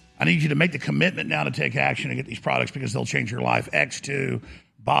 I need you to make the commitment now to take action and get these products, because they'll change your life. X2,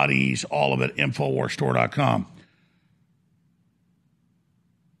 Bodies, all of it, InfoWarsStore.com.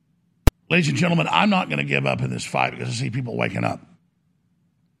 Ladies and gentlemen, I'm not going to give up in this fight because I see people waking up.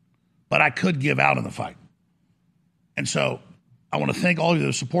 But I could give out in the fight. And so I want to thank all of you that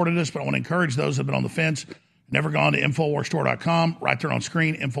have supported us, but I want to encourage those that have been on the fence, never gone to InfoWarsStore.com, right there on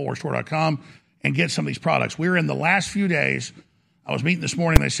screen, InfoWarsStore.com, and get some of these products. We're in the last few days. I was meeting this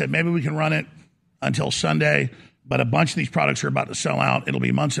morning. They said maybe we can run it until Sunday, but a bunch of these products are about to sell out. It'll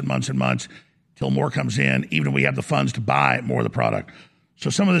be months and months and months till more comes in, even if we have the funds to buy more of the product. So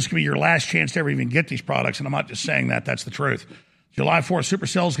some of this could be your last chance to ever even get these products, and I'm not just saying that. That's the truth. July 4th Super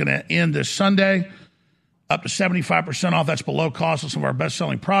Sale is going to end this Sunday, up to 75% off. That's below cost of some of our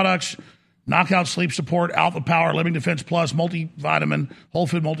best-selling products. Knockout Sleep Support, Alpha Power, Living Defense Plus, Multivitamin, Whole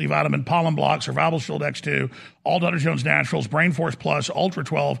Food Multivitamin, Pollen Block, Survival Shield X2, All Dr. Jones Naturals, Brain Force Plus, Ultra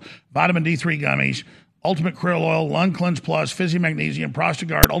 12, Vitamin D3 Gummies, Ultimate Krill Oil, Lung Cleanse Plus, Fizzy Magnesium,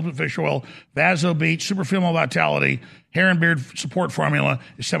 Prostagard, Ultimate Fish Oil, Vaso Beach, Super Female Vitality, Hair and Beard Support Formula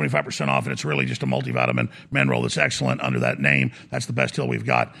is 75% off, and it's really just a multivitamin mineral that's excellent under that name. That's the best deal we've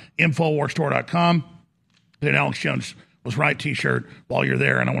got. InfoWarsStore.com. Then Alex Jones was right t-shirt while you're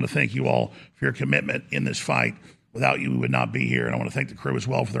there, and I want to thank you all for your commitment in this fight. Without you, we would not be here, and I want to thank the crew as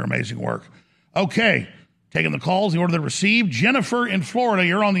well for their amazing work. Okay, taking the calls, the order they're received. Jennifer in Florida,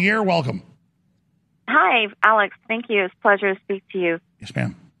 you're on the air. Welcome. Hi, Alex. Thank you. It's a pleasure to speak to you. Yes,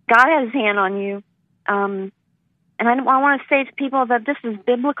 ma'am. God has his hand on you. And I want to say to people that this is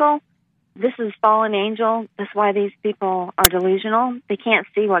biblical. This is fallen angel. That's why these people are delusional. They can't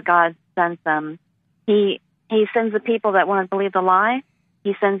see what God sends them. He sends the people that want to believe the lie.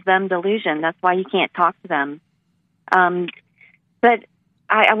 He sends them delusion. That's why you can't talk to them. But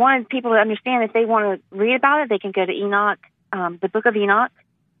I wanted people to understand, if they want to read about it, they can go to Enoch, the book of Enoch,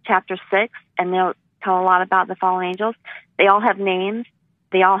 chapter 6, and they'll tell a lot about the fallen angels. They all have names.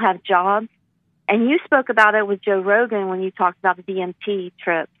 They all have jobs. And you spoke about it with Joe Rogan when you talked about the DMT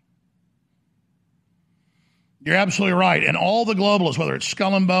trip. You're absolutely right. And all the globalists, whether it's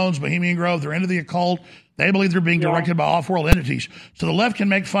Skull and Bones, Bohemian Grove, they're into the occult. They believe they're being directed by off-world entities. So the left can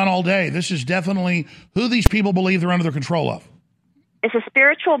make fun all day. This is definitely who these people believe they're under their control of. It's a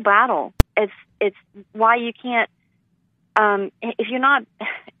spiritual battle. It's why you can't, if you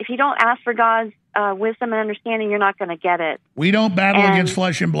don't ask for God's wisdom and understanding, you're not going to get it. We don't battle against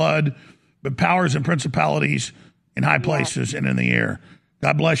flesh and blood, but powers and principalities in high places and in the air.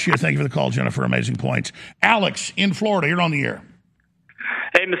 God bless you. Thank you for the call, Jennifer. Amazing points. Alex in Florida, you're on the air.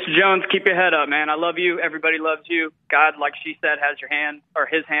 Hey, Mr. Jones, keep your head up, man. I love you. Everybody loves you. God, like she said, has your hand or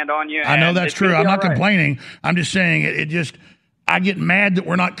his hand on you. I know that's true. I'm not complaining. I'm just saying I get mad that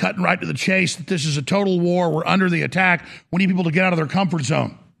we're not cutting right to the chase, that this is a total war. We're under the attack. We need people to get out of their comfort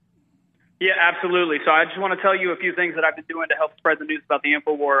zone. Yeah, absolutely. So I just want to tell you a few things that I've been doing to help spread the news about the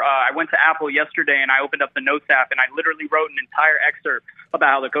InfoWar. I went to Apple yesterday and I opened up the Notes app and I literally wrote an entire excerpt about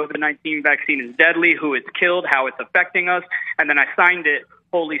how the COVID-19 vaccine is deadly, who it's killed, how it's affecting us. And then I signed it,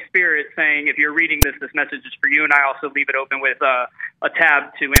 Holy Spirit, saying, if you're reading this message is for you. And I also leave it open with a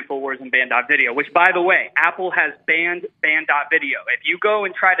tab to InfoWars and Band.video, which, by the way, Apple has banned Band.video. If you go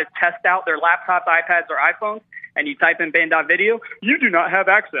and try to test out their laptops, iPads, or iPhones, and you type in ban.video, you do not have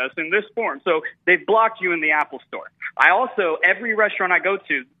access in this form. So they've blocked you in the Apple Store. I also, every restaurant I go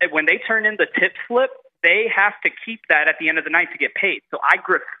to, when they turn in the tip slip, they have to keep that at the end of the night to get paid. So I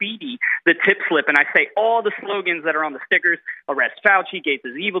graffiti the tip slip and I say all the slogans that are on the stickers: arrest Fauci, Gates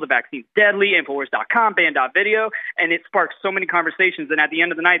is evil, the vaccine's deadly, Infowars.com, ban.video, and it sparks so many conversations. And at the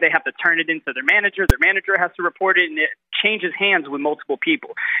end of the night, they have to turn it into their manager. Their manager has to report it, and it changes hands with multiple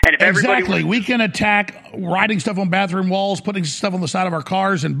people. And if Exactly. We can attack writing stuff on bathroom walls, putting stuff on the side of our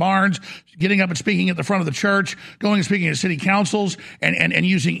cars and barns, getting up and speaking at the front of the church, going and speaking at city councils, and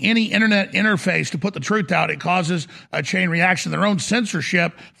using any internet interface to put the truth out. It causes a chain reaction. Their own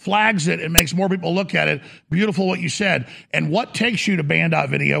censorship flags it and makes more people look at it. Beautiful what you said. And what takes you to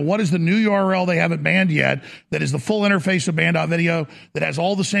ban.video? What is the new URL they haven't banned yet that is the full interface of ban.video that has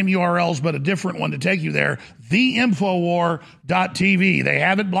all the same URLs but a different one to take you there? TheInfowar.tv. They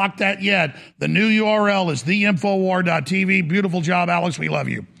haven't blocked that yet. The new URL is TheInfowar.tv. Beautiful job, Alex. We love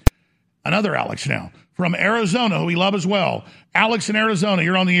you. Another Alex now from Arizona, who we love as well. Alex in Arizona,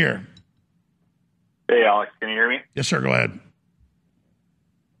 you're on the air. Hey, Alex, can you hear me? Yes, sir. Go ahead.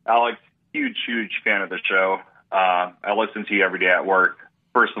 Alex, huge fan of the show. I listen to you every day at work.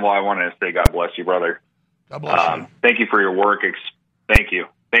 First of all, I wanted to say God bless you, brother. God bless you. Thank you for your work. Thank you.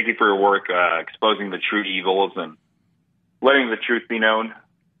 Thank you for your work exposing the true evils and letting the truth be known.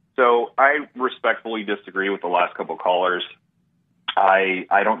 So I respectfully disagree with the last couple of callers. I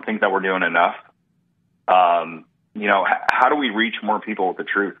don't think that we're doing enough. How do we reach more people with the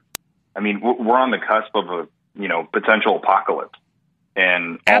truth? I mean, we're on the cusp of a, potential apocalypse.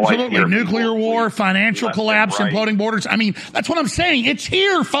 And absolutely, nuclear war, financial collapse, imploding borders. I mean, that's what I'm saying. It's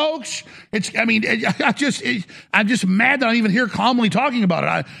here, folks. I'm just mad that I even hear calmly talking about it.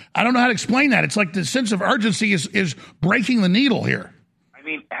 I don't know how to explain that. It's like the sense of urgency is breaking the needle here. I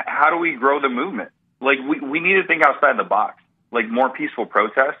mean, how do we grow the movement? Like, we need to think outside the box. Like, more peaceful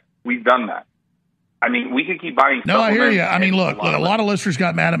protests. We've done that. I mean, we could keep buying. No, I hear you. I mean, look, a lot of listeners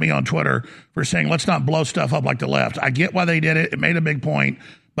got mad at me on Twitter for saying, let's not blow stuff up like the left. I get why they did it. It made a big point,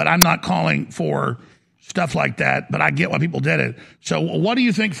 but I'm not calling for stuff like that, but I get why people did it. So what do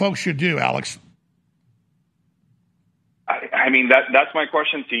you think folks should do, Alex? I mean, that's my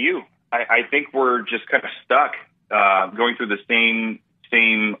question to you. I think we're just kind of stuck going through the same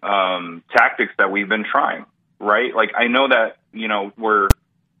tactics that we've been trying, right? Like, I know that,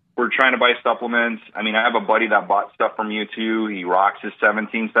 we're trying to buy supplements. I mean, I have a buddy that bought stuff from you too. He rocks his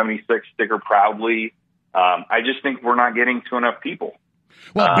 1776 sticker proudly. I just think we're not getting to enough people.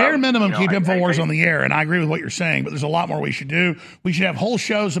 Well, bare minimum, keep InfoWars on the air, and I agree with what you're saying, but there's a lot more we should do. We should have whole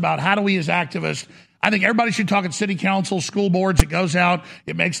shows about how do we as activists. I think everybody should talk at city council, school boards. It goes out.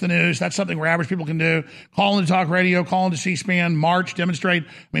 It makes the news. That's something where average people can do. Call into talk radio, call into C-SPAN, march, demonstrate. I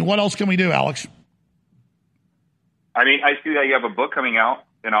mean, what else can we do, Alex? I mean, I see that you have a book coming out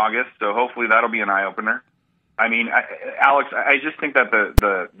in August, so hopefully that'll be an eye-opener. I mean, Alex, I just think that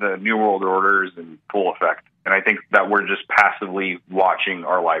the New World Order is in full effect, and I think that we're just passively watching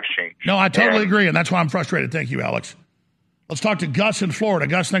our lives change. No, I totally agree, and that's why I'm frustrated. Thank you, Alex. Let's talk to Gus in Florida.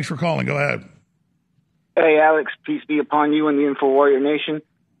 Gus, thanks for calling. Go ahead. Hey, Alex, peace be upon you and the Info Warrior Nation.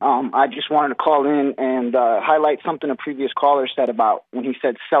 I just wanted to call in and highlight something a previous caller said about when he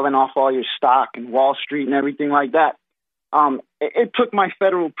said selling off all your stock and Wall Street and everything like that. It took my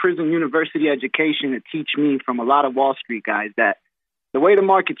federal prison university education to teach me from a lot of Wall Street guys that the way the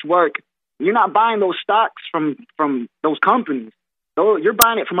markets work, you're not buying those stocks from those companies. You're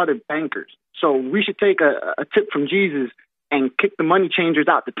buying it from other bankers. So we should take a tip from Jesus and kick the money changers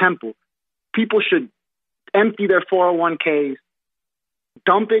out the temple. People should empty their 401ks,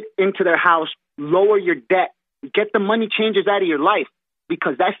 dump it into their house, lower your debt, get the money changers out of your life,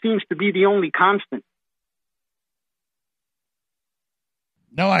 because that seems to be the only constant.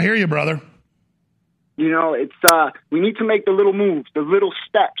 No, I hear you, brother. It's we need to make the little moves, the little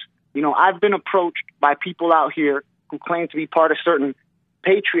steps. I've been approached by people out here who claim to be part of certain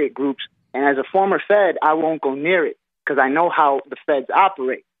patriot groups, and as a former Fed, I won't go near it because I know how the Feds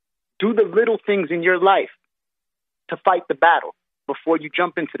operate. Do the little things in your life to fight the battle before you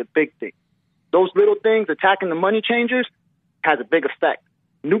jump into the big thing. Those little things, attacking the money changers, has a big effect.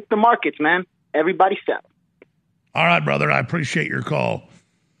 Nuke the markets, man. Everybody sell. All right, brother. I appreciate your call.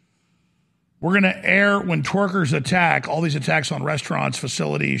 We're going to air when twerkers attack, all these attacks on restaurants,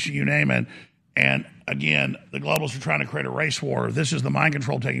 facilities, you name it. And again, the globalists are trying to create a race war. This is the mind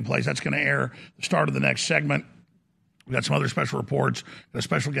control taking place. That's going to air the start of the next segment. We've got some other special reports. Got a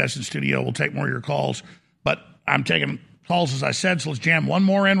special guest in studio. We'll take more of your calls. But I'm taking calls, as I said, so let's jam one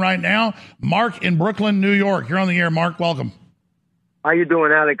more in right now. Mark in Brooklyn, New York. You're on the air, Mark. Welcome. How you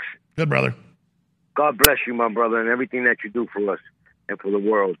doing, Alex? Good, brother. God bless you, my brother, and everything that you do for us and for the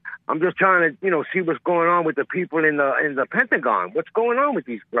world. I'm just trying to, see what's going on with the people in the Pentagon. What's going on with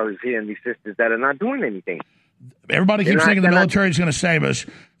these brothers here and these sisters that are not doing anything? Everybody keeps thinking the military is going to save us.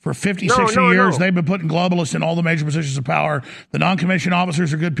 For 50, 60 years, they've been putting globalists in all the major positions of power. The non-commissioned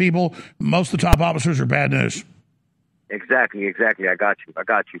officers are good people. Most of the top officers are bad news. Exactly. I got you.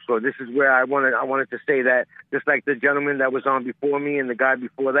 So this is where I wanted to say that, just like the gentleman that was on before me and the guy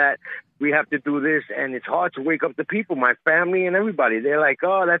before that, we have to do this, and it's hard to wake up the people, my family and everybody. They're like,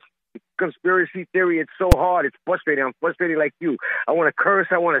 oh, that's conspiracy theory. It's so hard. It's frustrating. I'm frustrated like you. I want to curse.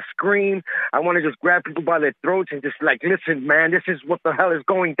 I want to scream. I want to just grab people by their throats and just like, listen, man, this is what the hell is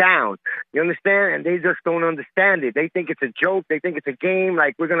going down. You understand? And they just don't understand it. They think it's a joke. They think it's a game.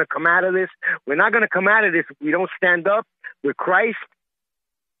 Like, we're going to come out of this. We're not going to come out of this if we don't stand up with Christ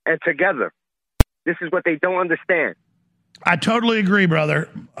and together. This is what they don't understand. I totally agree, brother,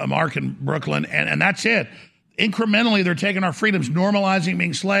 Mark in Brooklyn, and that's it. Incrementally, they're taking our freedoms, normalizing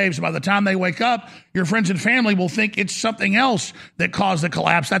being slaves. By the time they wake up, your friends and family will think it's something else that caused the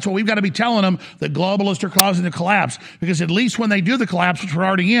collapse. That's what we've got to be telling them, that globalists are causing the collapse. Because at least when they do the collapse, which we're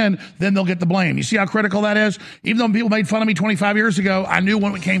already in, then they'll get the blame. You see how critical that is? Even though people made fun of me 25 years ago, I knew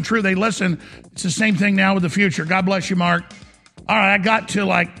when it came true, they'd listen. It's the same thing now with the future. God bless you, Mark. All right, I got to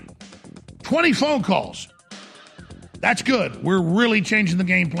like 20 phone calls. That's good. We're really changing the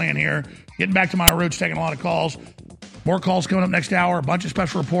game plan here. Getting back to my roots, taking a lot of calls. More calls coming up next hour. A bunch of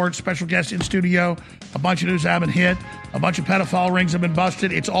special reports, special guests in studio. A bunch of news have been hit. A bunch of pedophile rings have been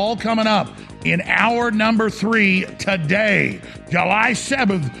busted. It's all coming up in hour number 3 today, July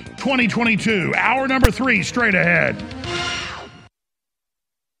 7th, 2022. Hour number 3 straight ahead.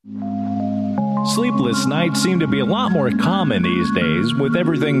 Sleepless nights seem to be a lot more common these days with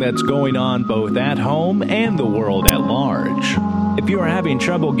everything that's going on both at home and the world at large. If you are having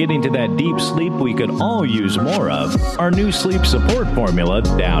trouble getting to that deep sleep we could all use more of, our new sleep support formula,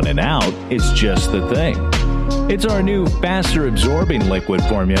 Down and Out, is just the thing. It's our new faster absorbing liquid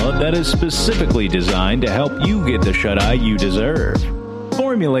formula that is specifically designed to help you get the shut-eye you deserve.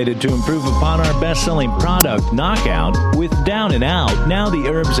 Formulated to improve upon our best-selling product, Knockout, with Down and Out, now the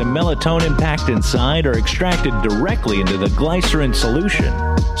herbs and melatonin packed inside are extracted directly into the glycerin solution.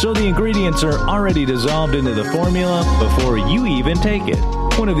 So the ingredients are already dissolved into the formula before you even take it.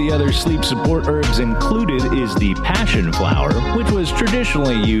 One of the other sleep support herbs included is the passion flower, which was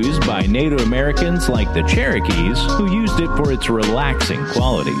traditionally used by Native Americans like the Cherokees, who used it for its relaxing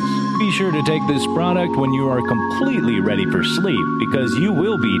qualities. Be sure to take this product when you are completely ready for sleep, because you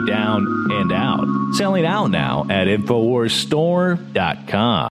will be down and out. Selling out now at InfoWarsStore.com.